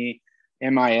laminectomy,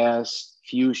 MIS,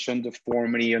 fusion,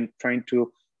 deformity, and trying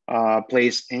to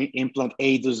place implant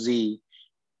A to Z.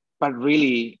 But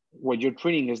really, what you're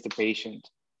treating is the patient.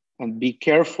 And be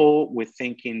careful with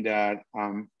thinking that,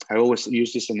 I always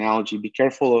use this analogy, be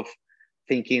careful of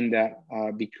thinking that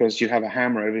because you have a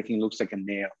hammer, everything looks like a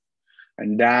nail.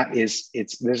 And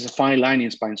there's a fine line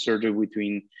in spine surgery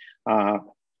between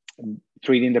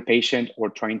treating the patient or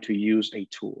trying to use a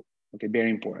tool. Okay,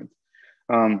 very important.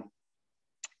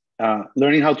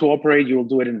 Learning how to operate,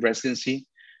 you'll do it in residency.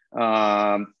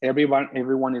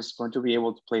 Everyone is going to be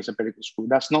able to place a pedicle screw.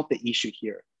 That's not the issue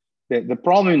here. The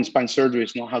problem in spine surgery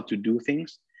is not how to do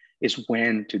things, it's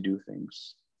when to do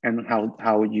things and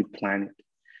how you plan it.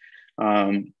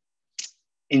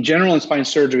 In general, in spine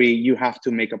surgery, you have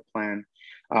to make a plan.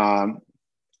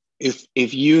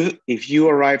 If you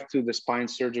arrive to the spine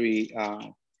surgery,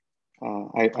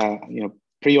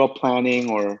 pre-op planning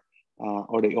or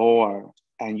the OR,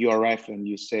 and you arrive and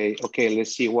you say, okay,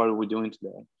 let's see what are we doing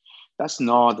today. That's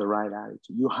not the right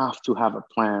attitude. You have to have a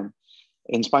plan.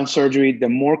 In spine surgery, the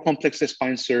more complex the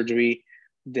spine surgery,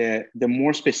 the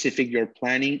more specific your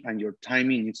planning and your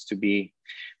timing needs to be,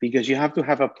 because you have to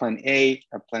have a plan A,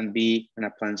 a plan B, and a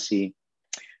plan C.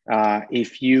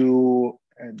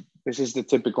 This is the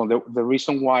typical, the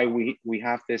reason why we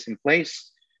have this in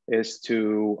place is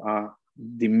to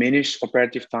diminish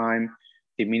operative time,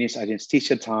 diminish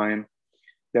anesthesia time.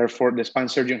 Therefore, the spine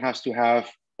surgeon has to have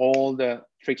all the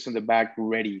tricks in the bag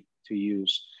ready to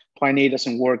use. Plan A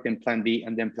doesn't work, then plan B,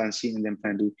 and then plan C, and then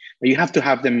plan D. But you have to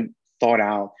have them thought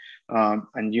out,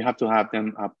 and you have to have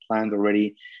them planned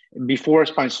already. Before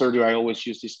spine surgery, I always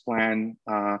use this plan.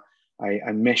 I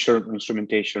measure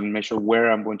instrumentation, measure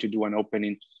where I'm going to do an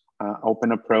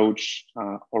open approach,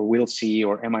 or Will C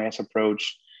or MIS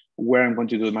approach, where I'm going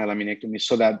to do my laminectomy,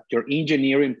 so that your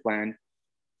engineering plan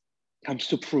comes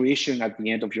to fruition at the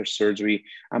end of your surgery.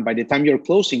 And by the time you're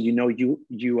closing, you know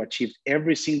you achieved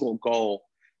every single goal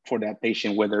for that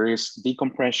patient, whether it's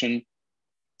decompression,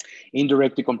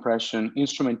 indirect decompression,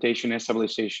 instrumentation and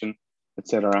stabilization,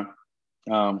 etc.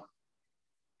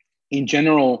 In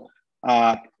general,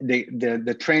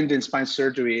 the trend in spine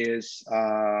surgery is,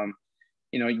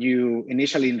 you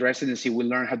initially in residency will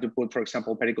learn how to put, for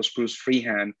example, pedicle screws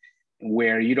freehand,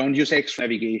 where you don't use extra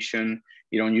navigation,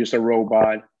 you don't use a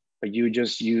robot, but you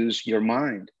just use your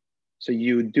mind. So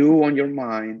you do on your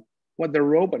mind what the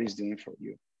robot is doing for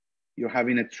you. You're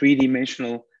having a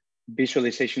three-dimensional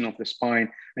visualization of the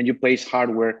spine, and you place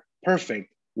hardware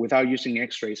perfect without using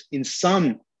x-rays in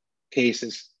some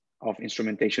cases of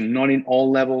instrumentation, not in all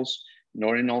levels,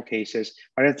 not in all cases,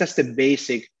 but that's the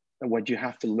basic of what you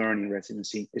have to learn in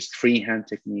residency is freehand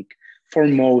technique for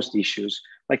most issues.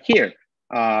 Like here,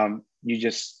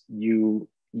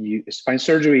 spine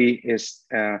surgery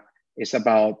is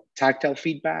about tactile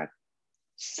feedback,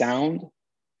 sound,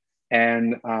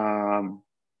 and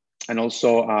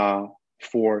also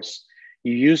force.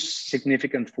 You use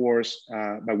significant force,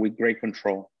 but with great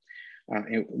control.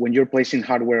 When you're placing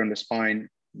hardware on the spine,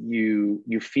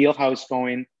 you feel how it's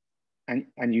going,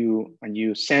 and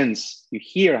you sense, you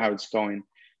hear how it's going.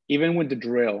 Even with the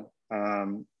drill,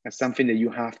 that's something that you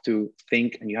have to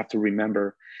think and you have to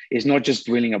remember. It's not just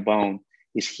drilling a bone,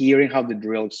 it's hearing how the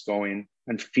drill is going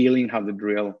and feeling how the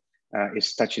drill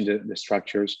is touching the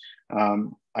structures.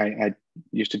 I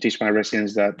used to teach my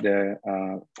residents that the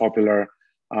popular,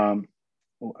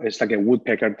 it's like a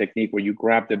woodpecker technique where you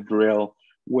grab the drill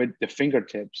with the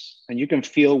fingertips and you can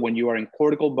feel when you are in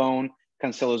cortical bone,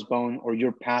 cancellous bone, or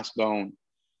your past bone.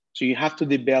 So you have to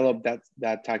develop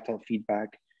that tactile feedback.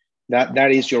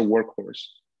 That is your workhorse,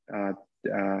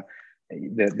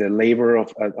 the labor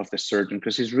of the surgeon,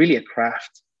 because it's really a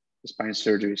craft, spine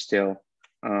surgery still.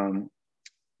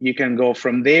 You can go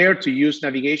from there to use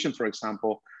navigation, for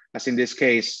example, as in this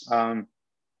case, in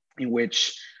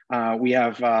which we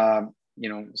have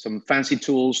some fancy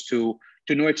tools to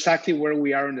know exactly where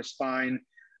we are in the spine,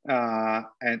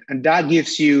 and that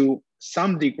gives you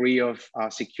some degree of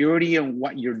security on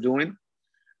what you're doing.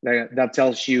 That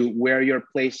tells you where you're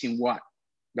placing what.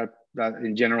 That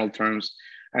in general terms.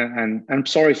 And I'm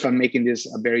sorry if I'm making this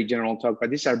a very general talk, but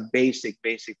these are basic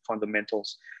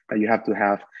fundamentals that you have to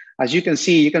have. As you can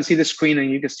see the screen and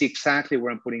you can see exactly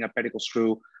where I'm putting a pedicle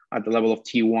screw at the level of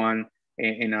T1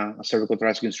 in a cervical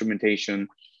thoracic instrumentation.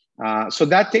 So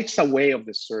that takes away of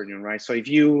the surgeon, right? So if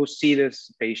you see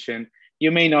this patient,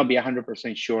 you may not be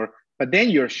 100% sure, but then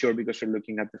you're sure because you're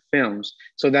looking at the films.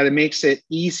 So that it makes it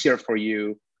easier for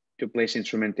you to place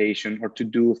instrumentation or to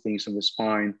do things on the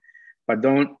spine. But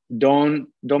don't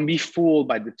be fooled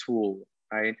by the tool,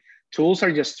 right? Tools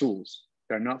are just tools.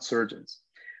 They're not surgeons.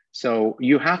 So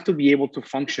you have to be able to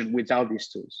function without these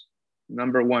tools.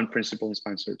 Number one principle in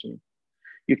spine surgery.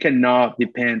 You cannot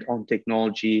depend on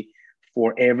technology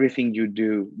for everything you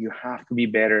do. You have to be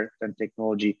better than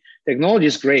technology. Technology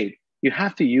is great. You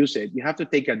have to use it. You have to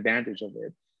take advantage of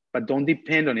it, but don't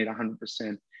depend on it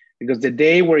 100%. Because the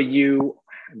day where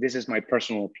this is my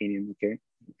personal opinion, okay?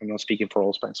 I'm not speaking for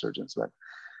all spine surgeons, but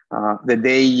the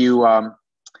day you're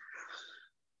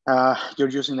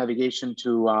using navigation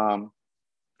to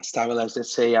stabilize,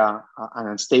 let's say, an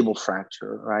unstable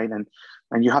fracture, right?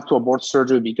 And you have to abort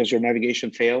surgery because your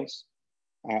navigation fails,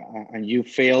 and you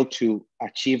fail to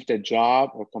achieve the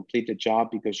job or complete the job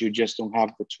because you just don't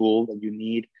have the tool that you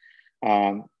need.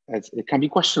 It can be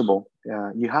questionable.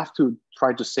 You have to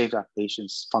try to save that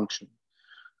patient's function.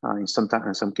 In some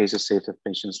cases, save the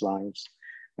patient's lives.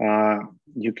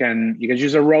 You can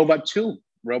use a robot too.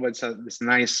 Robots are this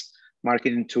nice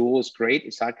marketing tool. It's great.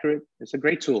 It's accurate. It's a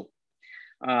great tool,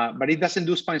 but it doesn't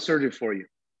do spine surgery for you.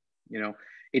 You know,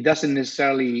 it doesn't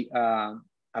necessarily.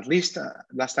 At least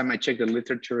last time I checked the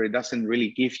literature, it doesn't really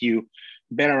give you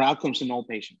better outcomes in all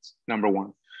patients. Number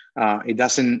one, it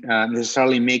doesn't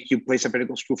necessarily make you place a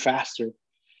pedicle screw faster.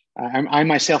 I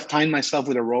myself time myself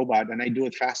with a robot, and I do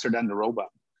it faster than the robot.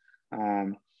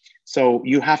 So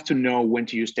you have to know when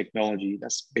to use technology.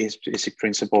 That's basic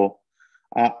principle.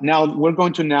 Now we're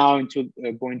going to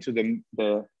go into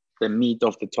the meat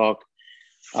of the talk.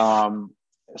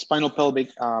 Spinal pelvic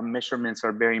measurements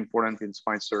are very important in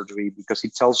spine surgery because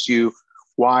it tells you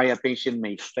why a patient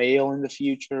may fail in the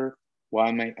future, why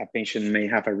a patient may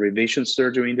have a revision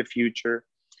surgery in the future,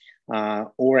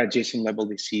 or adjacent level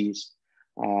disease.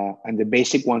 And the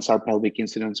basic ones are pelvic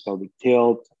incidence, pelvic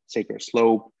tilt, sacral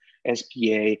slope,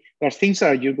 SPA. There are things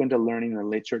that you're going to learn in the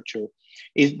literature.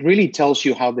 It really tells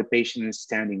you how the patient is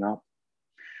standing up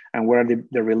and what are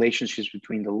the relationships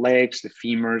between the legs, the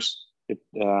femurs,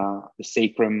 the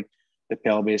sacrum, the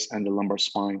pelvis, and the lumbar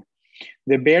spine.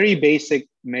 The very basic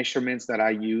measurements that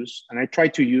I use, and I try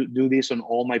to do this on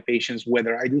all my patients,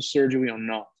 whether I do surgery or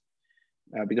not,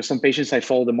 because some patients I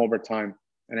follow them over time,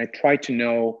 and I try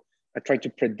to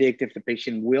predict if the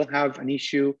patient will have an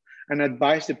issue and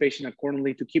advise the patient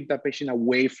accordingly to keep that patient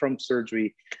away from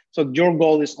surgery. So your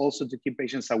goal is also to keep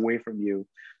patients away from you.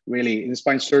 Really, in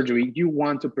spine surgery, you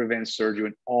want to prevent surgery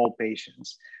in all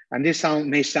patients. And this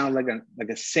may sound like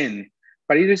a sin,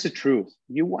 but it is the truth.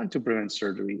 You want to prevent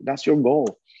surgery. That's your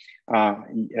goal.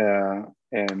 And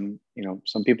you know,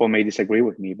 some people may disagree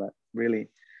with me, but really,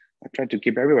 I try to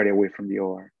keep everybody away from the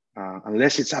OR.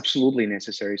 Unless it's absolutely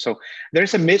necessary. So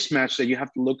there's a mismatch that you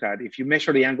have to look at. If you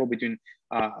measure the angle between,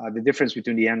 the difference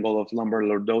between the angle of lumbar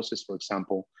lordosis, for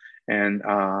example, and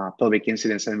pelvic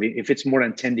incidence, and if it's more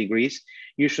than 10 degrees,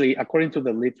 usually, according to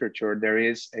the literature, there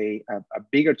is a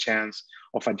bigger chance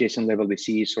of adjacent level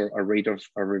disease or a rate of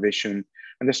a revision.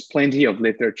 And there's plenty of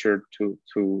literature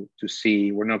to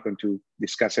see. We're not going to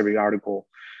discuss every article.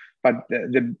 But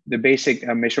the basic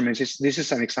measurements, this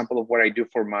is an example of what I do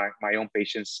for my own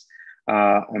patients.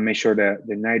 I measure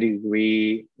the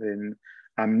 90-degree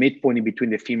midpoint in between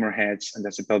the femur heads, and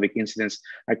that's the pelvic incidence.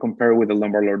 I compare with the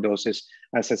lumbar lordosis.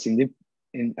 As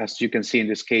you can see in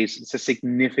this case, it's a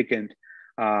significant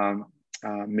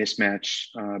mismatch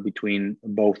between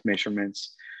both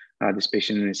measurements. This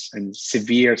patient is in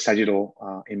severe sagittal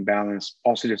imbalance,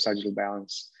 positive sagittal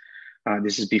balance.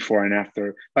 This is before and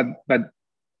after. But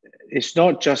it's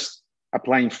not just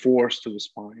applying force to the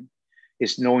spine.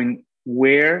 It's knowing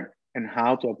where and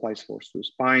how to apply force to the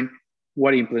spine,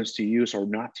 what implants to use or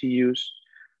not to use.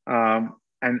 And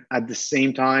at the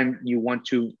same time, you want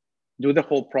to do the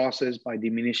whole process by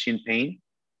diminishing pain,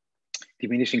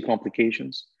 diminishing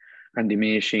complications, and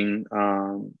diminishing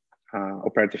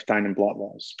operative time and blood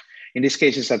loss. In this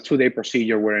case, it's a 2-day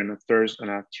procedure where on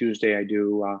a Tuesday, I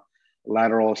do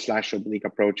lateral/oblique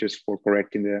approaches for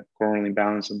correcting the coronal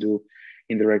imbalance and do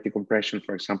indirect decompression,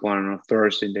 for example. And on a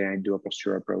Thursday, I do a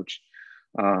posterior approach.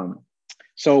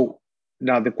 So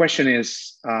now the question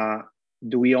is,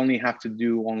 do we only have to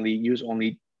use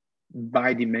only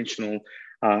bidimensional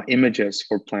images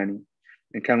for planning?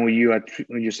 And can we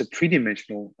use a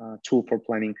three-dimensional tool for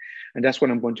planning? And that's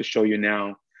what I'm going to show you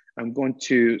now.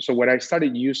 So what I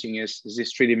started using is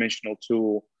this three-dimensional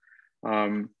tool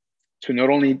to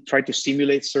not only try to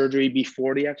simulate surgery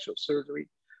before the actual surgery,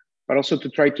 but also to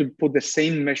try to put the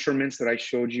same measurements that I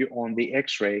showed you on the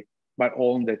X-ray, but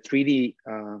on the 3D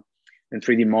and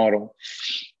 3D model.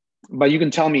 But you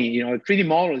can tell me, the 3D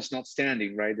model is not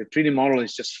standing, right? The 3D model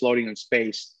is just floating in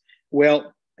space.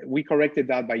 Well, we corrected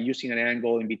that by using an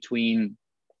angle in between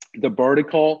the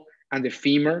vertical and the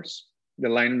femurs, the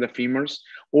line of the femurs,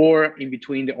 or in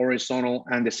between the horizontal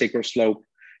and the sacral slope.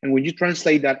 And when you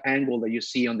translate that angle that you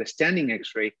see on the standing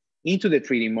X-ray into the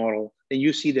 3D model, then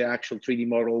you see the actual 3D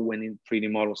model when in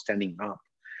 3D model standing up.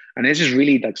 And this is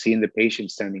really like seeing the patient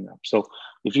standing up. So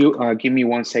if you give me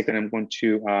 1 second, I'm going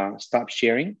to stop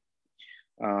sharing.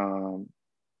 And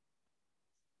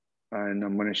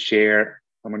I'm going to share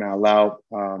I'm gonna allow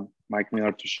Mike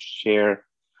Miller to share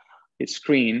his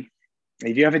screen.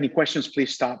 If you have any questions,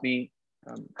 please stop me.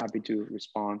 I'm happy to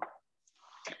respond.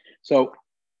 So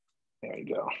there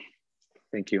you go.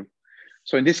 Thank you.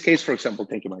 So in this case, for example,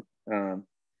 thank you, Mike.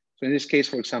 So in this case,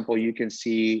 for example, you can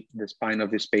see the spine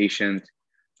of this patient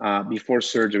before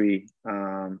surgery.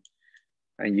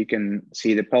 And you can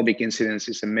see the pelvic incidence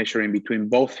is a measuring between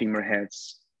both femur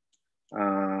heads,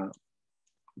 the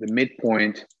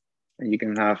midpoint, and you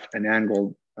can have an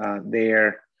angle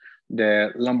there.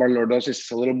 The lumbar lordosis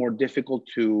is a little more difficult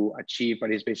to achieve, but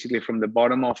it's basically from the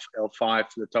bottom of L5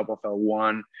 to the top of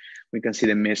L1. We can see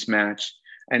the mismatch.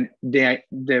 And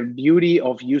the beauty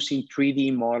of using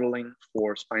 3D modeling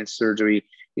for spine surgery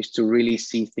is to really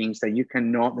see things that you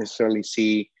cannot necessarily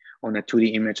see on a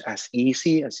 2D image as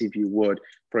easy as if you would.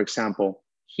 For example,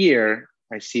 here,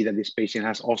 I see that this patient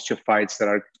has osteophytes that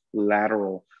are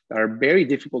lateral, that are very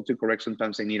difficult to correct.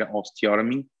 Sometimes they need an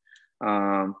osteotomy.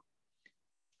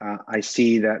 I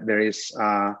see that there is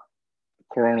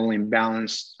coronal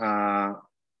imbalance. And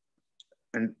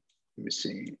let me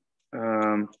see.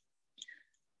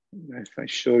 If I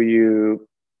show you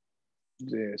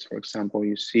this, for example,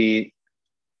 you see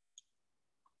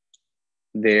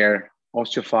there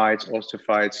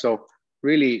osteophytes. So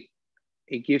really,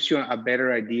 it gives you a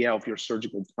better idea of your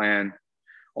surgical plan.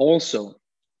 Also,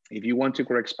 if you want to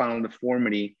correct spinal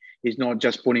deformity, it's not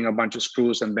just putting a bunch of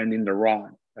screws and bending the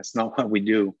rod. That's not what we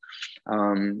do.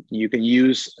 You can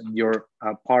use your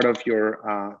part of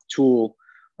your tool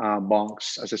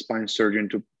box as a spine surgeon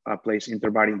to place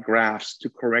interbody grafts to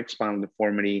correct spinal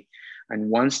deformity in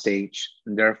one stage,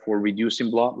 and therefore reducing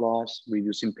blood loss,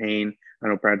 reducing pain,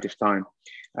 and operative time.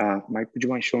 Mike, would you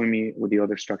mind showing me with the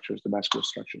other structures, the vascular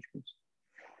structures, please?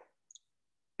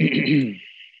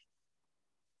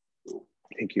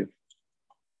 Thank you.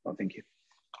 Oh, thank you.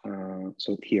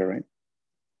 So here, right?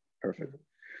 Perfect.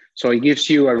 So it gives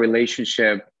you a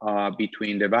relationship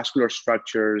between the vascular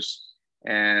structures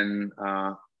and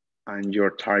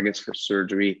your targets for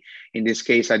surgery. In this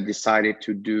case, I decided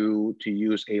to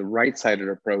use a right-sided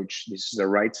approach. This is the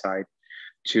right side,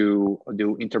 to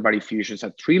do interbody fusions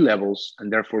at 3 levels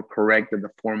and therefore correct the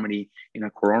deformity in a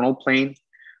coronal plane.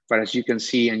 But as you can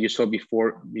see, and you saw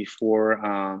before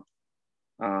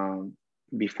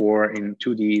in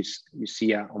 2Ds, you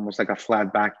see almost like a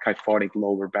flat back, kyphotic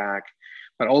lower back,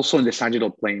 but also in the sagittal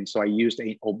plane. So I used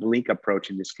an oblique approach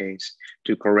in this case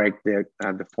to correct the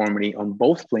deformity on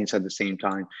both planes at the same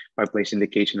time by placing the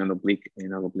cage in an oblique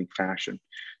fashion.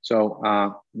 So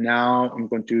now I'm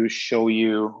going to show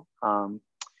you,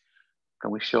 can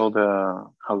we show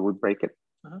how we break it?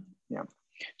 Yeah.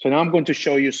 So now I'm going to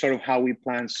show you sort of how we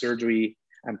plan surgery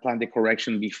and plan the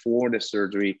correction before the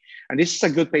surgery. And this is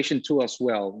a good patient tool as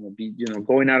well.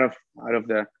 Going out of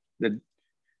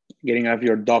getting out of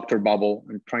your doctor bubble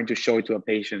and trying to show it to a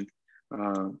patient.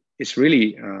 It's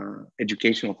really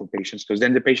educational for patients, because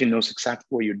then the patient knows exactly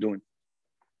what you're doing.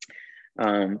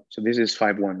 So this is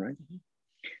 5-1, right?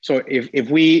 So if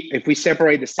we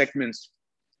separate the segments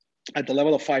at the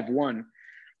level of 5-1,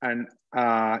 and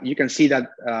you can see that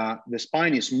the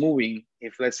spine is moving.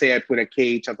 If, let's say, I put a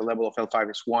cage at the level of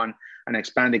L5S1 and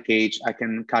expand the cage, I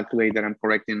can calculate that I'm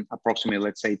correcting approximately,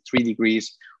 let's say, 3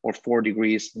 degrees or 4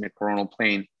 degrees in the coronal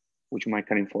plane, which you might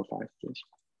cut in 4-5, please.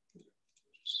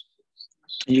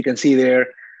 You can see there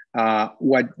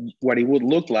what it would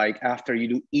look like after you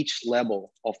do each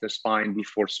level of the spine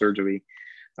before surgery.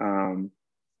 And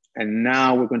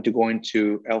now we're going to go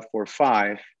into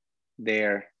L4-5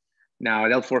 there. Now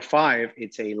at L4-5,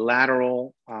 it's a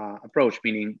lateral approach,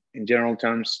 meaning in general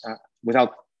terms,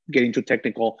 without getting too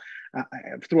technical,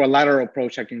 through a lateral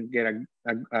approach, I can get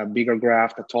a bigger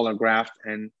graft, a taller graft,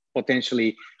 and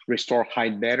potentially restore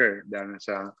height better than as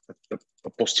a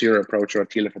posterior approach or a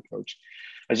TLIF approach.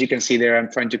 As you can see there,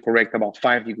 I'm trying to correct about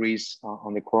 5 degrees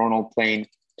on the coronal plane.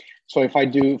 So if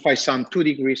I sum 2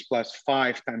 degrees plus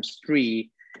 5 times 3,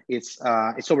 it's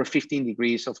over 15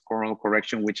 degrees of coronal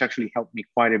correction, which actually helped me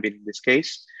quite a bit in this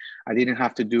case. I didn't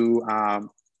have to do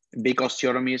big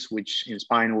osteotomies, which in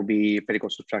spine will be pedicle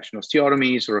subtraction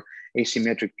osteotomies or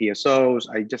asymmetric PSOs.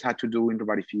 I just had to do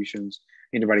interbody fusions,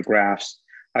 interbody grafts.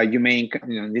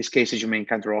 In these cases, you may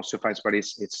encounter osteophytes, but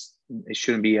it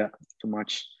shouldn't be too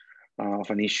much of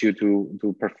an issue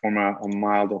to perform a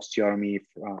mild osteotomy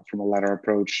from a lateral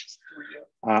approach.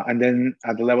 And then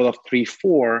at the level of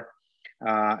 3-4,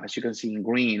 as you can see in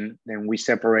green, then we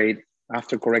separate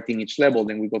after correcting each level,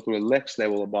 then we go to the next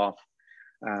level above.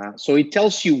 So it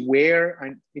tells you where,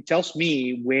 and it tells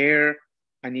me where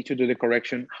I need to do the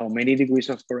correction, how many degrees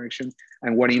of correction,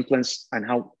 and what implants and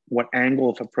what angle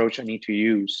of approach I need to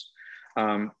use.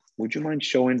 Would you mind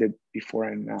showing the before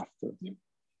and after? Yep.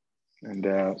 And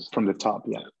from the top,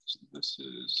 yeah. So this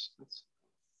is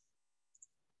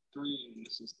 3, and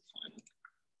this is the final.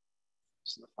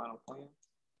 This is the final plan.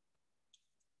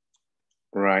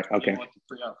 Right. Okay. You want the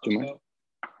pre-op, Do you mind? post-op?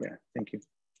 Yeah. Thank you.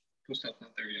 Post-op's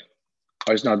not there yet.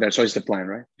 Oh, it's not there. So it's the plan,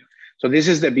 right? Yeah. So this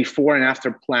is the before and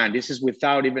after plan. This is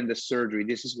without even the surgery.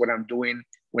 This is what I'm doing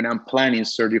when I'm planning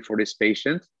surgery for this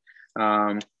patient.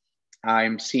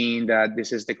 I'm seeing that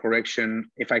this is the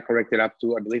correction. If I correct it up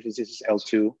to, I believe this is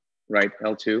L2, right?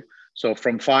 L2. So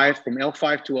from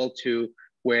L5 to L2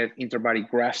 with interbody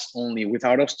grafts only,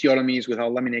 without osteotomies,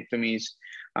 without laminectomies.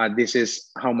 This is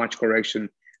how much correction.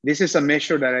 This is a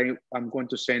measure that I'm going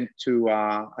to send to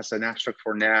as an abstract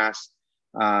for NAS.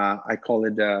 I call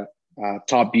it the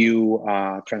top view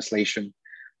translation.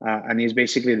 And it's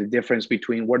basically the difference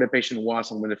between where the patient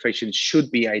was and where the patient should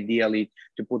be ideally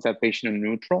to put that patient in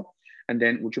neutral. And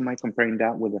then would you mind comparing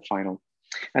that with the final?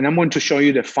 And I'm going to show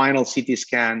you the final CT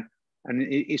scan, and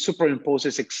it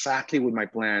superimposes exactly with my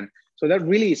plan. So that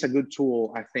really is a good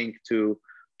tool, I think, to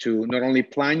not only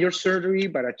plan your surgery,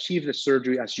 but achieve the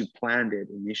surgery as you planned it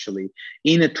initially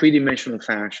in a 3-dimensional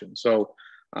fashion. So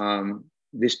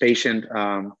this patient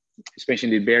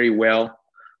did very well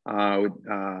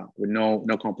with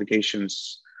no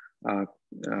complications.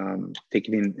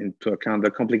 Taking into account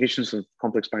the complications of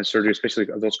complex spine surgery, especially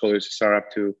those scoliosis are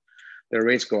the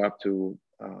rates go up to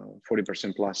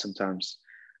 40% plus sometimes.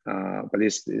 But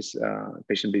this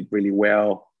patient did really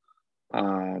well.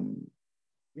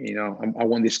 You know, I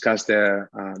won't discuss the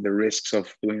risks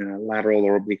of doing a lateral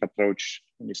or oblique approach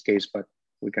in this case, but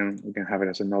we can have it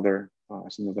as another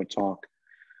talk.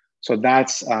 So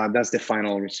that's the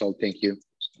final result. Thank you.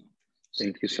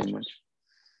 Thank you so much.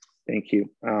 Thank you.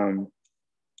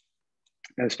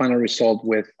 As final result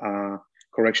with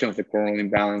correction of the coronal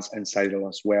imbalance and sagittal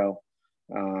as well.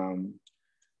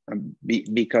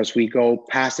 Because we go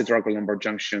past the thoracolumbar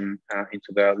junction into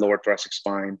the lower thoracic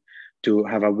spine to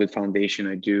have a good foundation,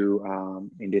 I do,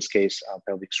 in this case,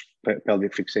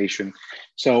 pelvic fixation.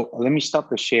 So let me stop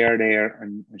the share there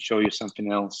and show you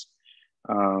something else.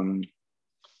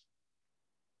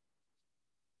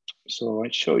 So I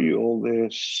show you all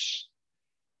this.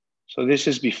 So this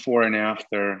is before and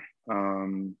after.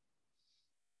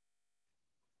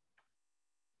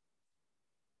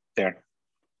 There.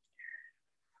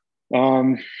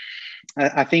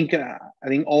 I think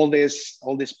all this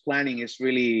planning is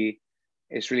really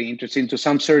interesting. To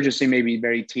some surgeons, it may be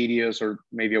very tedious or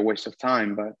maybe a waste of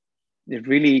time, but it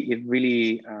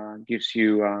really gives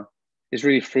you it's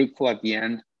really fruitful at the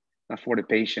end for the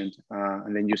patient,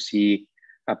 and then you see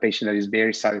a patient that is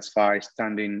very satisfied,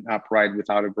 standing upright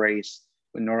without a brace,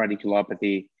 with no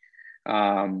radiculopathy.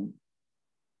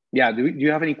 Yeah, do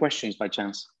you have any questions by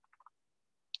chance?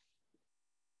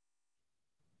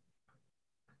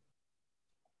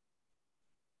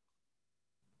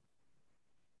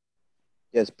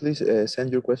 Yes, please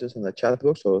send your questions in the chat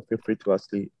box, or feel free to ask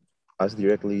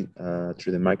directly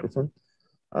through the microphone.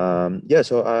 Yeah,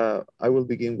 so I will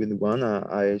begin with one.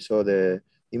 I saw the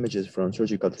images from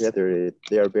surgical theater.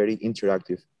 They are very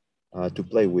interactive to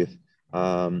play with.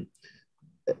 I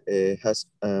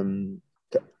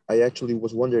actually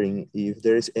was wondering if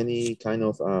there is any kind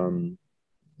of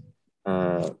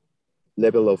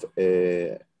level of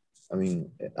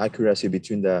accuracy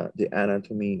between the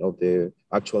anatomy of the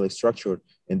actual structure,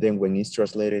 and then when it's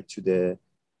translated to the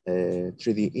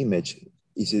 3D image,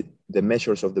 is it the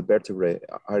measures of the vertebrae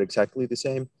are exactly the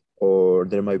same, or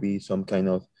there might be some kind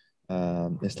of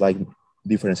slight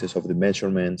differences of the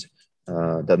measurements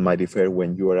that might differ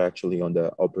when you are actually on the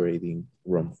operating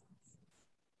room?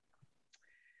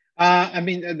 I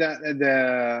mean,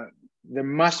 there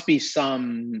must be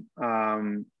some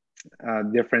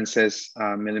differences,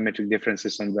 millimetric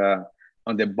differences on the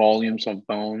volumes of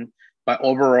bone, but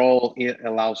overall, it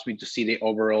allows me to see the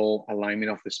overall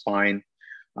alignment of the spine.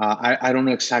 I don't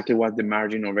know exactly what the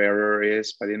margin of error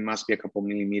is, but it must be a couple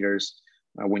millimeters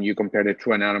when you compare the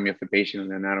true anatomy of the patient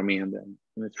and the anatomy and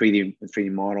the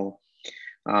 3D model.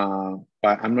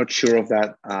 But I'm not sure of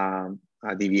that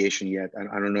deviation yet.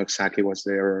 I don't know exactly what's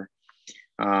the error.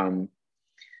 So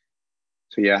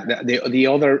yeah, the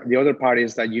other part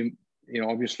is that you know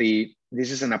obviously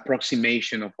this is an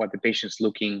approximation of what the patient's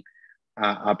looking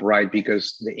upright,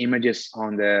 because the images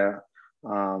on the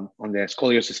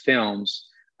scoliosis films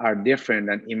are different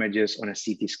than images on a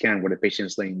CT scan where the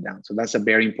patient's laying down. So that's a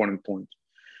very important point.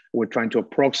 We're trying to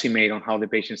approximate on how the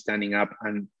patient's standing up,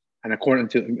 and according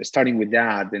to starting with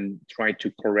that, then try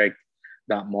to correct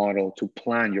that model to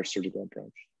plan your surgical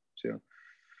approach. So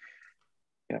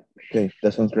yeah. Okay,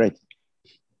 that sounds great.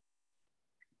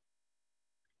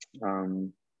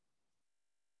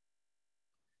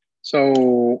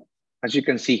 So as you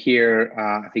can see here,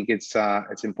 I think it's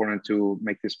important to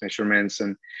make these measurements.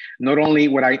 And not only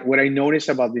what I noticed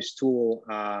about this tool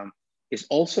is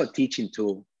also a teaching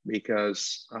tool,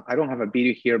 because I don't have a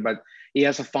video here, but it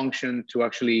has a function to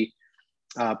actually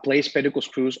place pedicle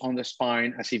screws on the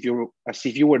spine as if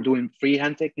you were doing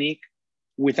freehand technique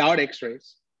without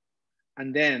X-rays,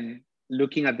 and then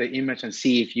looking at the image and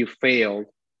see if you failed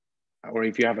or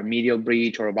if you have a medial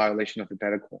breach or a violation of the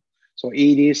pedicle. So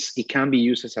it can be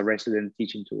used as a resident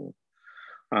teaching tool.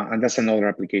 And that's another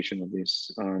application of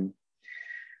this.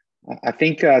 I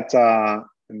think that,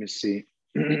 let me see.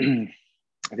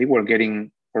 I think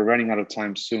we're running out of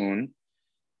time soon,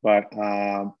 but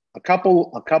a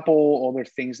couple other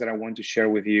things that I want to share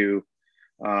with you.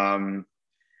 I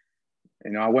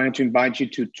wanted to invite you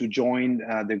to join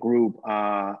the group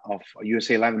of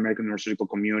USA Latin American Neurosurgical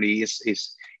Community.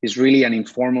 Is really an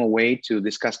informal way to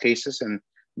discuss cases and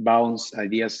bounce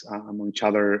ideas among each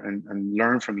other and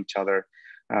learn from each other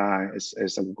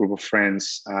as a group of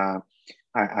friends.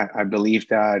 I believe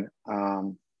that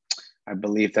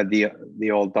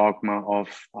the old dogma of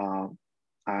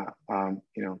I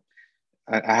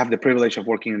have the privilege of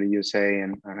working in the USA,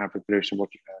 and I have the privilege of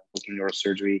working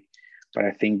neurosurgery. But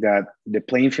I think that the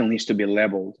playing field needs to be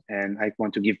leveled, and I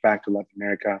want to give back to Latin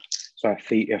America. So I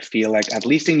feel like, at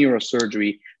least in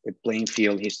neurosurgery, the playing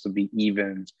field needs to be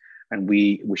even, and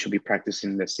we should be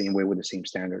practicing the same way with the same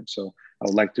standards. So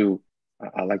I'd like to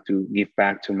give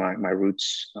back to my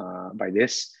roots by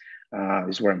this.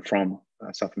 This is where I'm from,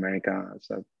 South America. It's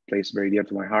a place very dear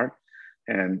to my heart.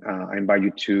 And I invite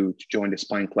you to join the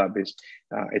Spine Club.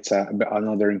 It's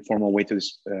another informal way to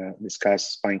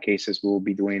discuss spine cases. We'll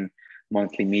be doing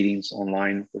monthly meetings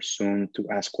online or soon to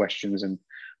ask questions and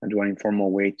do an informal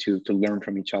way to learn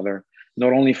from each other,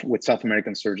 not only with South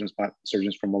American surgeons, but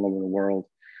surgeons from all over the world.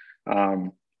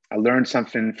 I learned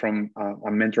something from a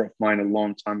mentor of mine a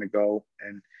long time ago,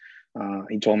 and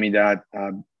he told me that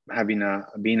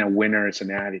being a winner is an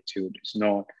attitude. It's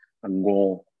not a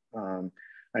goal.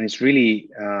 And it's really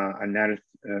an attitude.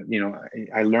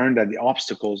 I learned that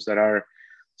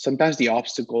sometimes the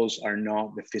obstacles are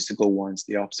not the physical ones.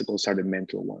 The obstacles are the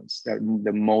mental ones. They're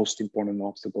the most important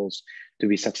obstacles to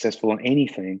be successful in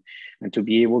anything, and to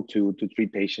be able to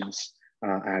treat patients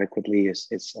adequately.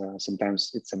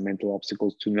 Sometimes it's a mental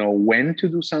obstacle to know when to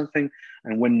do something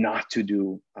and when not to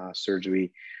do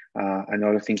surgery.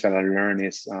 Another things that I learned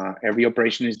is every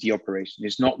operation is the operation.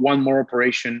 It's not one more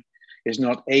operation. It's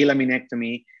not a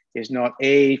laminectomy. It's not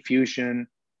a fusion.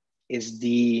 It's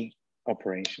the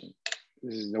operation.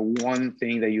 This is the one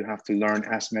thing that you have to learn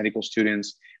as medical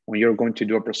students when you're going to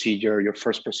do a procedure. Your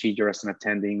first procedure as an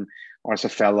attending or as a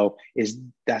fellow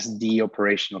that's the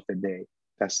operation of the day.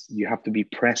 You have to be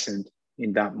present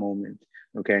in that moment.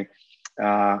 Okay,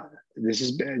 this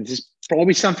is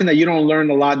probably something that you don't learn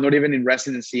a lot, not even in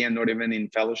residency and not even in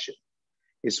fellowship.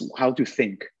 Is how to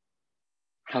think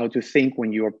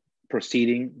when you're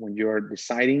proceeding, when you're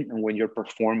deciding, and when you're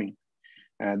performing.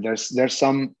 There's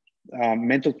some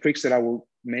mental tricks that I will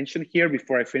mention here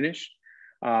before I finish.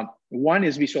 One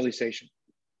is visualization.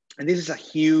 And this is a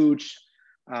huge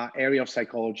area of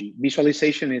psychology.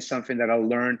 Visualization is something that I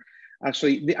learned.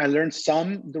 Actually, I learned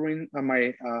some during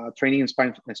my training in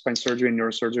spine surgery and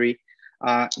neurosurgery.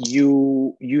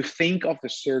 You think of the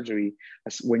surgery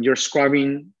as when you're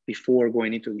scrubbing before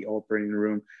going into the operating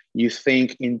room. You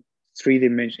think in a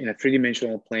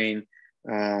three-dimensional plane,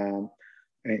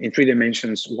 in 3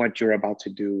 dimensions, what you're about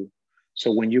to do.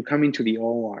 So when you come into the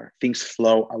OR, things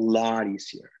flow a lot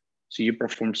easier. So you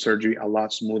perform surgery a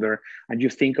lot smoother, and you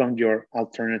think on your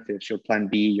alternatives, your plan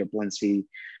B, your plan C.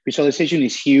 Visualization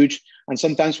is huge. And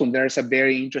sometimes when there's a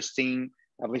very interesting,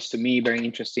 at least to me, very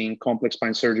interesting complex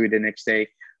spine surgery the next day,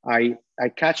 I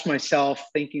catch myself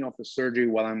thinking of the surgery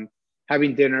while I'm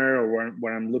having dinner or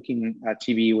when I'm looking at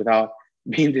TV, without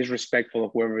being disrespectful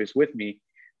of whoever is with me.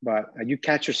 But you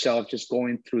catch yourself just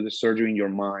going through the surgery in your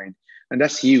mind. And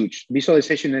that's huge.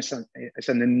 Visualization is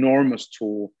an enormous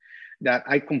tool that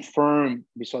I confirm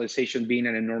visualization being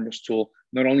an enormous tool,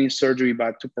 not only in surgery,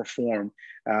 but to perform.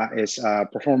 It's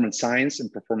performance science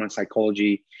and performance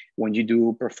psychology. When you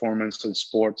do performance in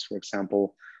sports, for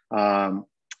example,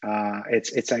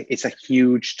 it's a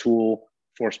huge tool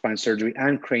for spine surgery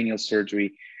and cranial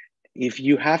surgery. If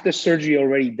you have the surgery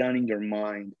already done in your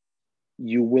mind,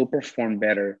 you will perform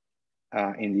better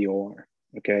in the OR.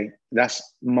 Okay, that's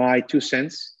my 2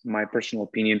 cents, my personal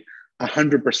opinion.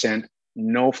 100%,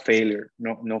 no failure,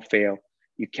 no fail.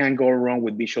 You can't go wrong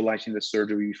with visualizing the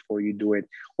surgery before you do it,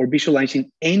 or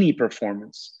visualizing any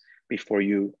performance before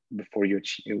you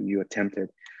attempt it.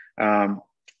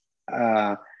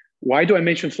 why do I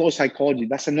mention flow psychology?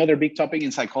 That's another big topic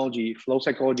in psychology. Flow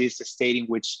psychology is the state in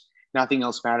which nothing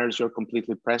else matters. You're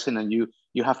completely present, and you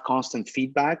have constant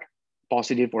feedback,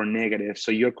 positive or negative.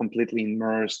 So you're completely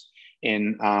immersed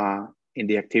in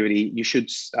the activity. You should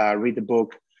read the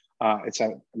book. It's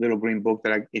a little green book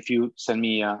that if you send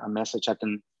me a message, I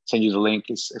can send you the link.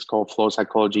 It's called Flow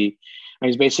Psychology. And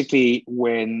it's basically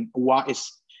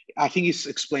I think it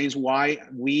explains why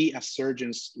we as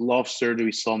surgeons love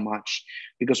surgery so much,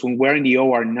 because when we're in the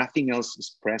OR, nothing else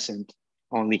is present,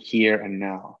 only here and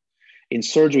now. In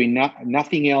surgery,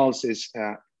 nothing else it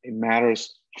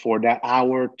matters for that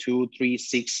hour, 2, 3,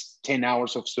 6, 10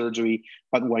 hours of surgery,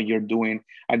 but what you're doing.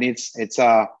 And it's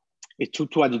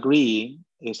to a degree,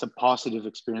 it's a positive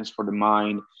experience for the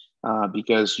mind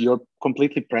because you're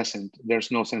completely present.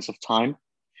 There's no sense of time.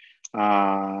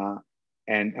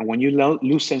 And when you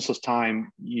lose sense of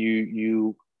time,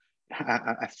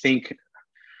 I think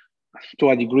to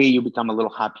a degree you become a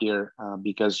little happier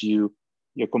because you're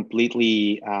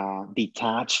completely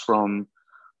detached from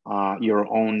your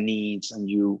own needs, and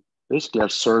you basically are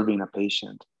serving a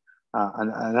patient.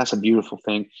 And that's a beautiful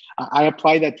thing. I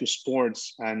apply that to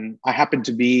sports, and I happen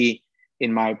to be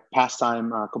in my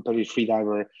pastime competitive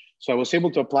freediver. So I was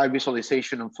able to apply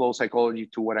visualization and flow psychology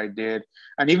to what I did.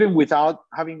 And even without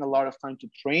having a lot of time to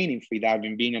train in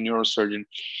freediving, being a neurosurgeon,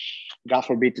 God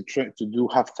forbid to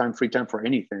have free time for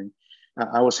anything,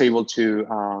 I was able to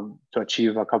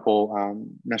achieve a couple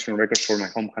national records for my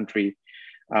home country.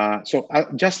 So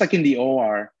just like in the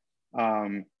OR,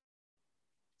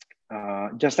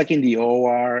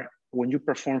 when you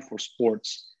perform for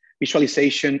sports,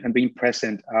 visualization and being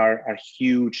present are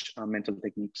huge mental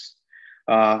techniques.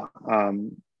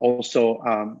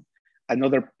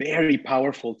 Another very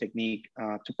powerful technique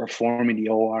to perform in the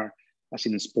OR, as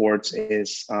in sports,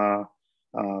 is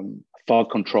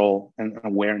thought control and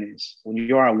awareness. When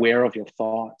you are aware of your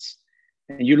thoughts,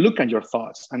 and you look at your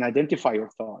thoughts and identify your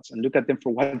thoughts and look at them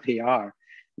for what they are,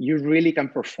 you really can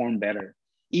perform better.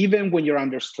 Even when you're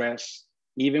under stress,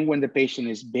 even when the patient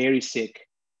is very sick,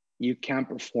 you can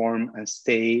perform and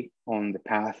stay on the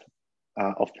path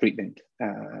of treatment.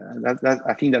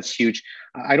 I think that's huge.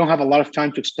 I don't have a lot of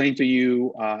time to explain to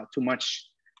you too much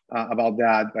about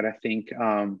that, but I think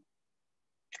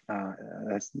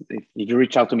if you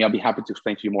reach out to me, I'll be happy to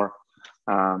explain to you more.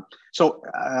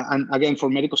 And again, for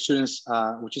medical students,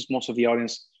 which is most of the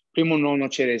audience, primo non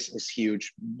nocere is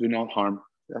huge. Do not harm.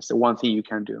 That's the one thing you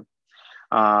can do.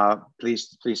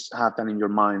 Please have that in your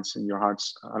minds, in your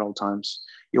hearts at all times.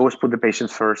 You always put the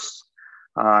patient first.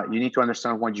 You need to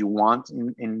understand what you want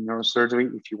in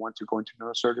neurosurgery if you want to go into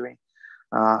neurosurgery.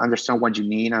 Understand what you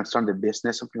need, understand the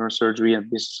business of neurosurgery and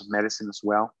business of medicine as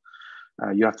well.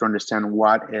 You have to understand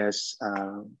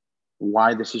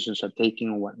why decisions are taken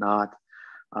and what not.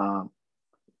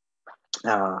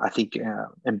 I think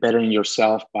embedding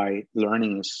yourself by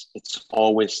learning it's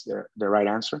always the right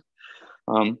answer.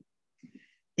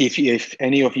 If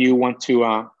any of you want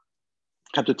to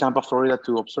come to Tampa, Florida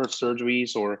to observe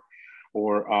surgeries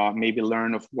or maybe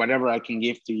learn of whatever I can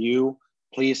give to you,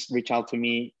 please reach out to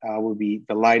me. I will be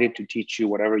delighted to teach you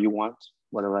whatever you want,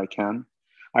 whatever I can.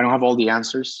 I don't have all the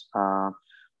answers,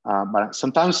 but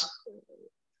sometimes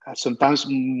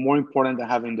more important than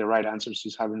having the right answers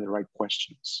is having the right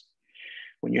questions.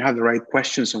 When you have the right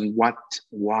questions on what,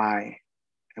 why,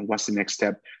 and what's the next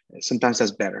step, sometimes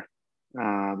that's better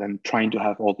than trying to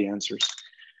have all the answers.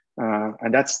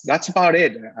 And that's about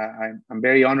it. I'm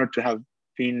very honored to have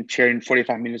been sharing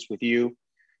 45 minutes with you.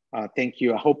 Thank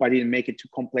you. I hope I didn't make it too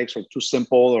complex or too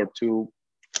simple or too,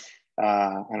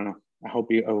 I don't know. I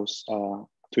hope it was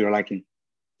to your liking.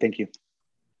 Thank you.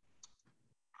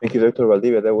 Thank you, Dr.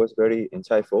 Valdivia. That was very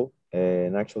insightful.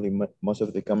 And actually, most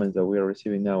of the comments that we are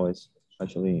receiving now is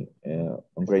actually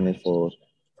on greatness for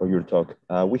your talk.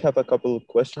 We have a couple of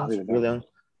questions. William,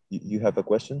 you have a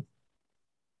question?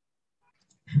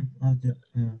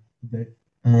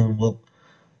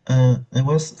 I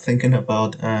was thinking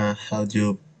about how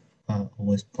you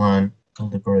always plan all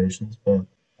the operations, but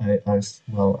I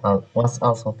was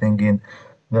also thinking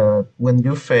that when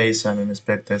you face an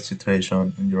unexpected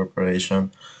situation in your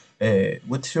operation,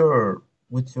 with your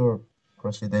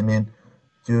procedure, I mean,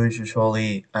 you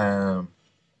usually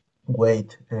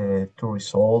wait to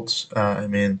results. I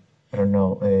mean, I don't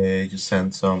know, you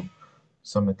send some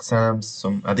exams,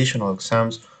 some additional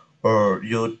exams, or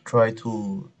you try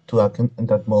to act in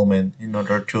that moment in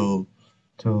order to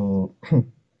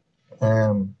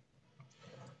um,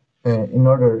 in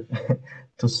order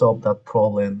to solve that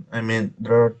problem. I mean,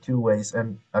 there are two ways,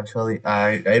 and actually,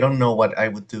 I don't know what I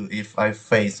would do if I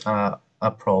face a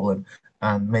problem,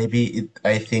 and maybe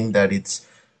I think that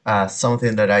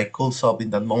something that I could solve in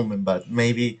that moment, but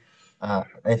maybe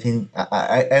I think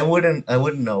I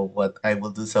wouldn't know what I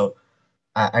will do. So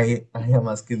I am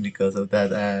asking because of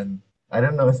that, and I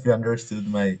don't know if you understood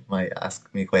my ask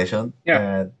me question.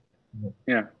 Yeah,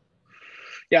 yeah,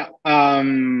 yeah.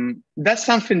 That's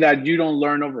something that you don't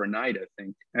learn overnight, I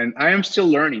think, and I am still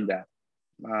learning that.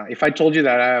 If I told you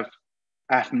that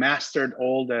I've mastered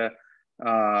all the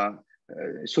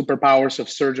superpowers of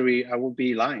surgery, I will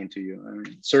be lying to you. I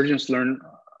mean, surgeons learn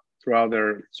throughout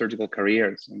their surgical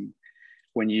careers, and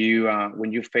when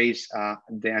you face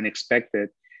the unexpected,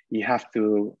 you have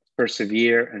to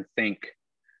persevere and think,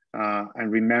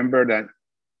 and remember that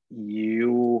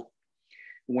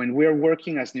when we're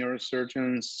working as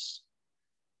neurosurgeons,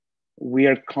 we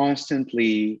are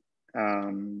constantly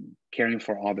caring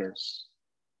for others.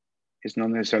 It's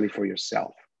not necessarily for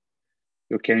yourself.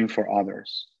 You're caring for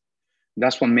others.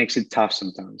 That's what makes it tough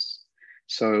sometimes.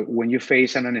 So when you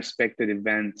face an unexpected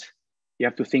event, you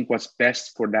have to think what's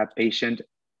best for that patient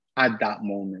at that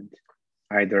moment.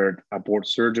 Either abort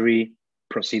surgery,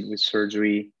 proceed with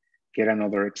surgery, get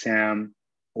another exam,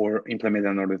 or implement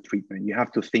another treatment. You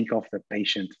have to think of the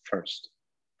patient first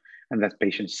and that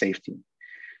patient's safety.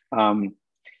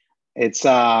 It's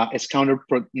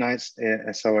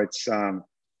counterproductive, so it's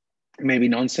maybe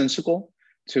nonsensical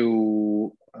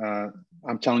to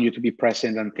I'm telling you to be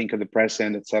present and think of the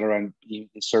present, etc. And in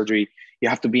surgery, you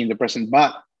have to be in the present.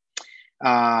 But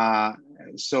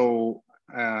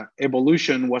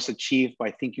evolution was achieved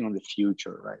by thinking on the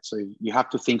future, right? So you have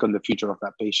to think on the future of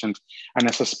that patient. And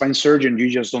as a spine surgeon, you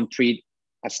just don't treat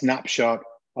a snapshot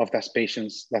of that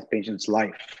patient's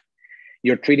life.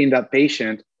 You're treating that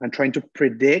patient and trying to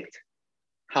predict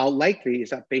how likely is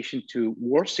that patient to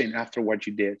worsen after what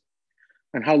you did,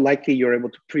 and how likely you're able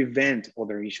to prevent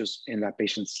other issues in that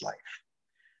patient's life.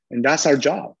 And that's our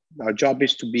job. Our job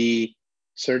is to be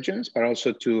surgeons, but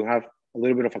also to have a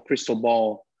little bit of a crystal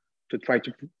ball to try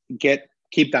to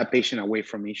keep that patient away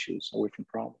from issues, away from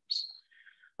problems.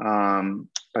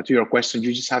 But to your question,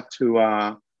 you just have to,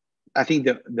 I think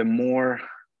the more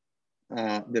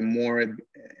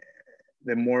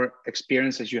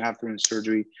experiences you have during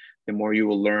surgery, the more you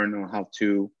will learn on how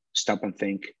to stop and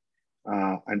think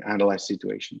and analyze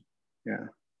situation. Yeah.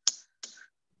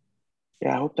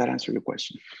 I hope that answered your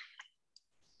question.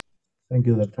 Thank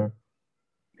you, doctor.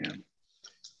 Yeah.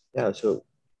 Yeah, so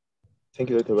thank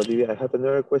you, Dr. Valdivia. I have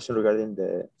another question regarding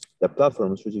the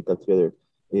platform Surgical Theater.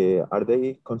 Are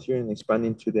they considering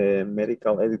expanding to the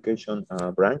medical education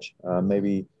branch?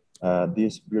 Maybe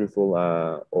these beautiful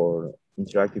or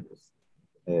interactive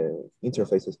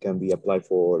interfaces can be applied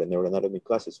for the neuroanatomy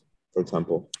classes, for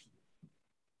example.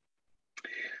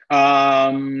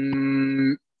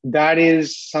 That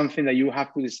is something that you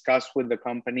have to discuss with the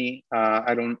company.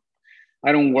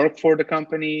 I don't work for the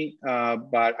company,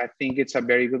 but I think it's a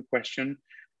very good question.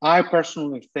 I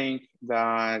personally think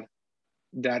that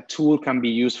that tool can be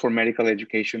used for medical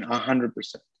education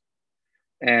 100%.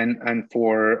 And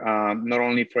for not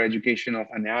only for education of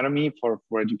anatomy, for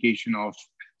education of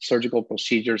surgical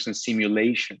procedures and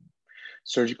simulation,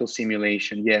 surgical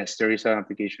simulation. Yes, there is an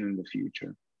application in the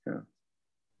future. Yeah.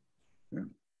 Yeah.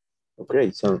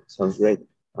 Okay, sounds great.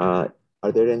 Are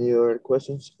there any other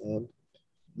questions?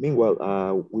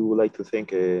 Meanwhile, we would like to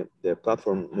thank the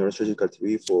platform Neurosurgical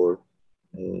TV for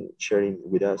sharing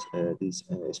with us this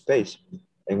space,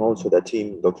 and also the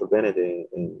team, Dr. Bennett,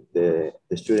 and the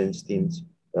students' teams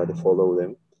that follow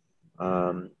them.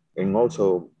 And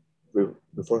also,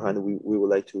 beforehand, we would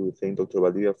like to thank Dr.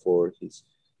 Valdivia for his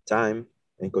time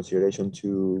and consideration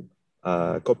to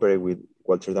cooperate with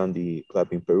Walter Dandy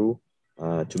Club in Peru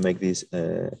to make this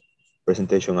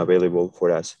presentation available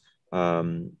for us.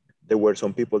 There were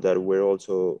some people that were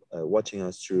also watching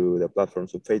us through the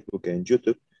platforms of Facebook and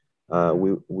YouTube.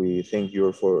 We thank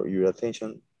you for your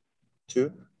attention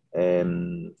too.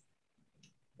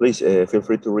 Please feel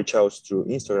free to reach out through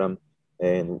Instagram,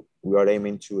 and we are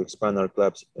aiming to expand our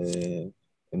clubs in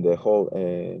the whole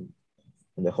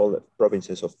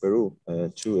provinces of Peru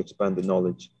to expand the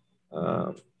knowledge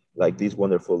like this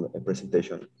wonderful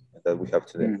presentation that we have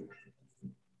today.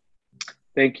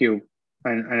 Thank you.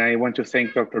 And I want to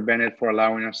thank Dr. Bennett for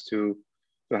allowing us to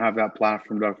have that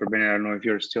platform. Dr. Bennett, I don't know if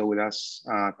you're still with us.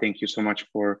 Thank you so much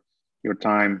for your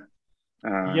time.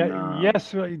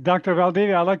 Yes, Dr.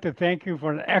 Valdivia, I'd like to thank you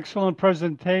for an excellent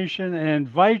presentation and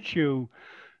invite you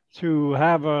to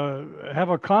have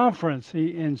a conference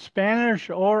in Spanish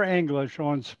or English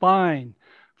on spine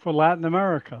for Latin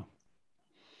America.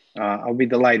 I'll be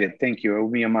delighted. Thank you. It will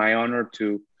be my honor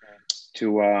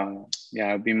it'll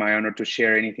be my honor to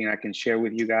share anything I can share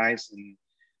with you guys. And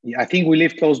Yeah, I think we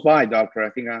live close by, doctor. I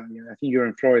think you're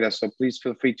in Florida, so please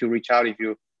feel free to reach out if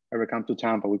you ever come to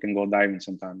Tampa. We can go diving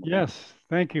sometime. Yes,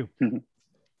 thank you.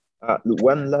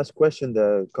 One last question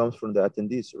that comes from the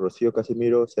attendees. Rocio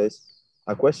Casimiro says,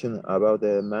 a question about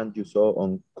the man you saw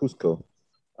on Cusco.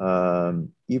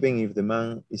 Even if the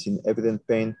man is in evident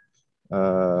pain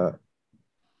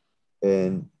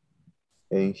and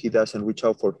he doesn't reach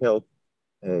out for help,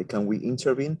 can we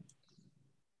intervene?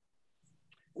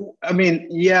 I mean,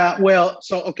 yeah, well,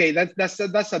 so, okay, that's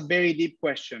a very deep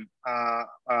question.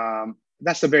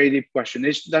 That's a very deep question.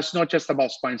 That's not just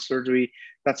about spine surgery,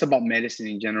 that's about medicine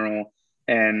in general.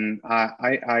 And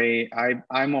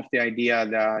I'm of the idea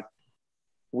that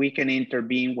we can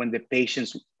intervene when the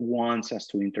patient wants us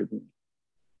to intervene,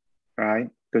 right?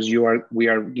 Because we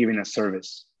are giving a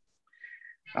service.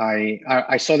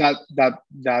 I saw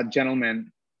that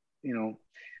gentleman, you know,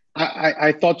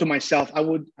 I thought to myself, I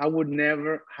would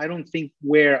never, I don't think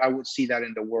where I would see that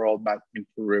in the world, but in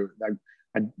Peru, like,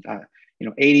 you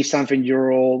know,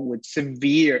 80-something-year-old with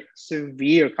severe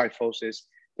kyphosis,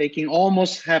 taking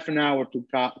almost half an hour to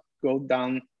go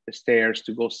down the stairs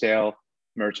to go sell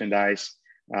merchandise,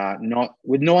 not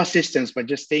with no assistance, but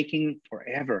just taking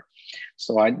forever.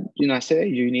 So I said, hey,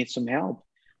 you need some help.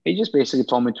 He just basically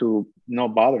told me to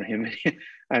not bother him.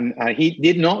 And he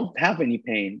did not have any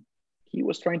pain. He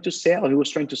was trying to sell, he was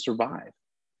trying to survive.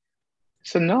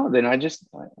 So no, then I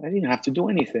didn't have to do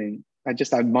anything. I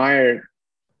just admired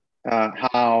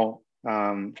how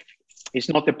it's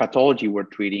not the pathology we're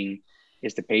treating,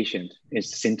 it's the patient,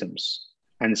 it's the symptoms.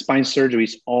 And spine surgery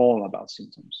is all about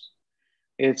symptoms.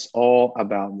 It's all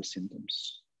about the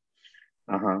symptoms.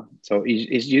 So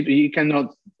you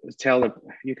cannot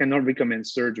you cannot recommend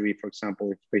surgery, for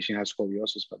example, if the patient has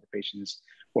scoliosis, but the patient is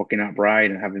walking upright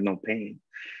and having no pain.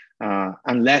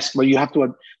 Unless, well, you have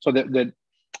to, so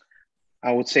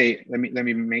I would say, let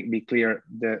me be clear,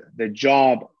 the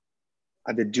job,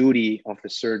 the duty of the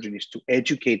surgeon is to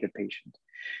educate the patient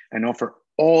and offer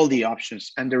all the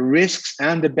options and the risks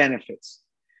and the benefits,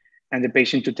 and the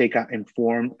patient to take an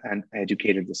informed and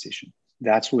educated decision.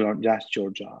 That's your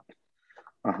job.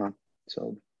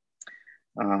 So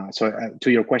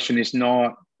to your question, it's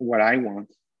not what I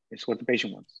want, it's what the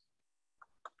patient wants.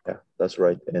 Yeah, that's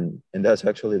right. And that's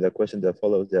actually the question that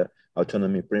follows the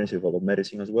autonomy principle of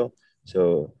medicine as well.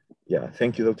 So yeah,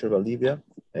 thank you, Dr. Valdivia.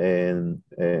 And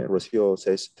Rocio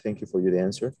says, thank you for your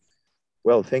answer.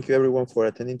 Well, thank you everyone for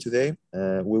attending today.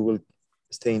 We will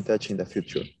stay in touch in the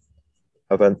future.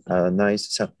 Have a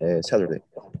nice Saturday.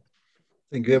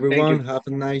 Thank you, everyone. Thank you. Have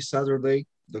a nice Saturday.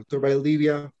 Dr.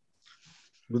 Valdivia,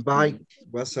 goodbye.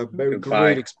 It was a very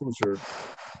great exposure.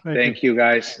 Thank you,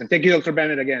 guys. And thank you, Dr.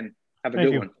 Bennett, again. Have a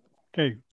good one. Okay.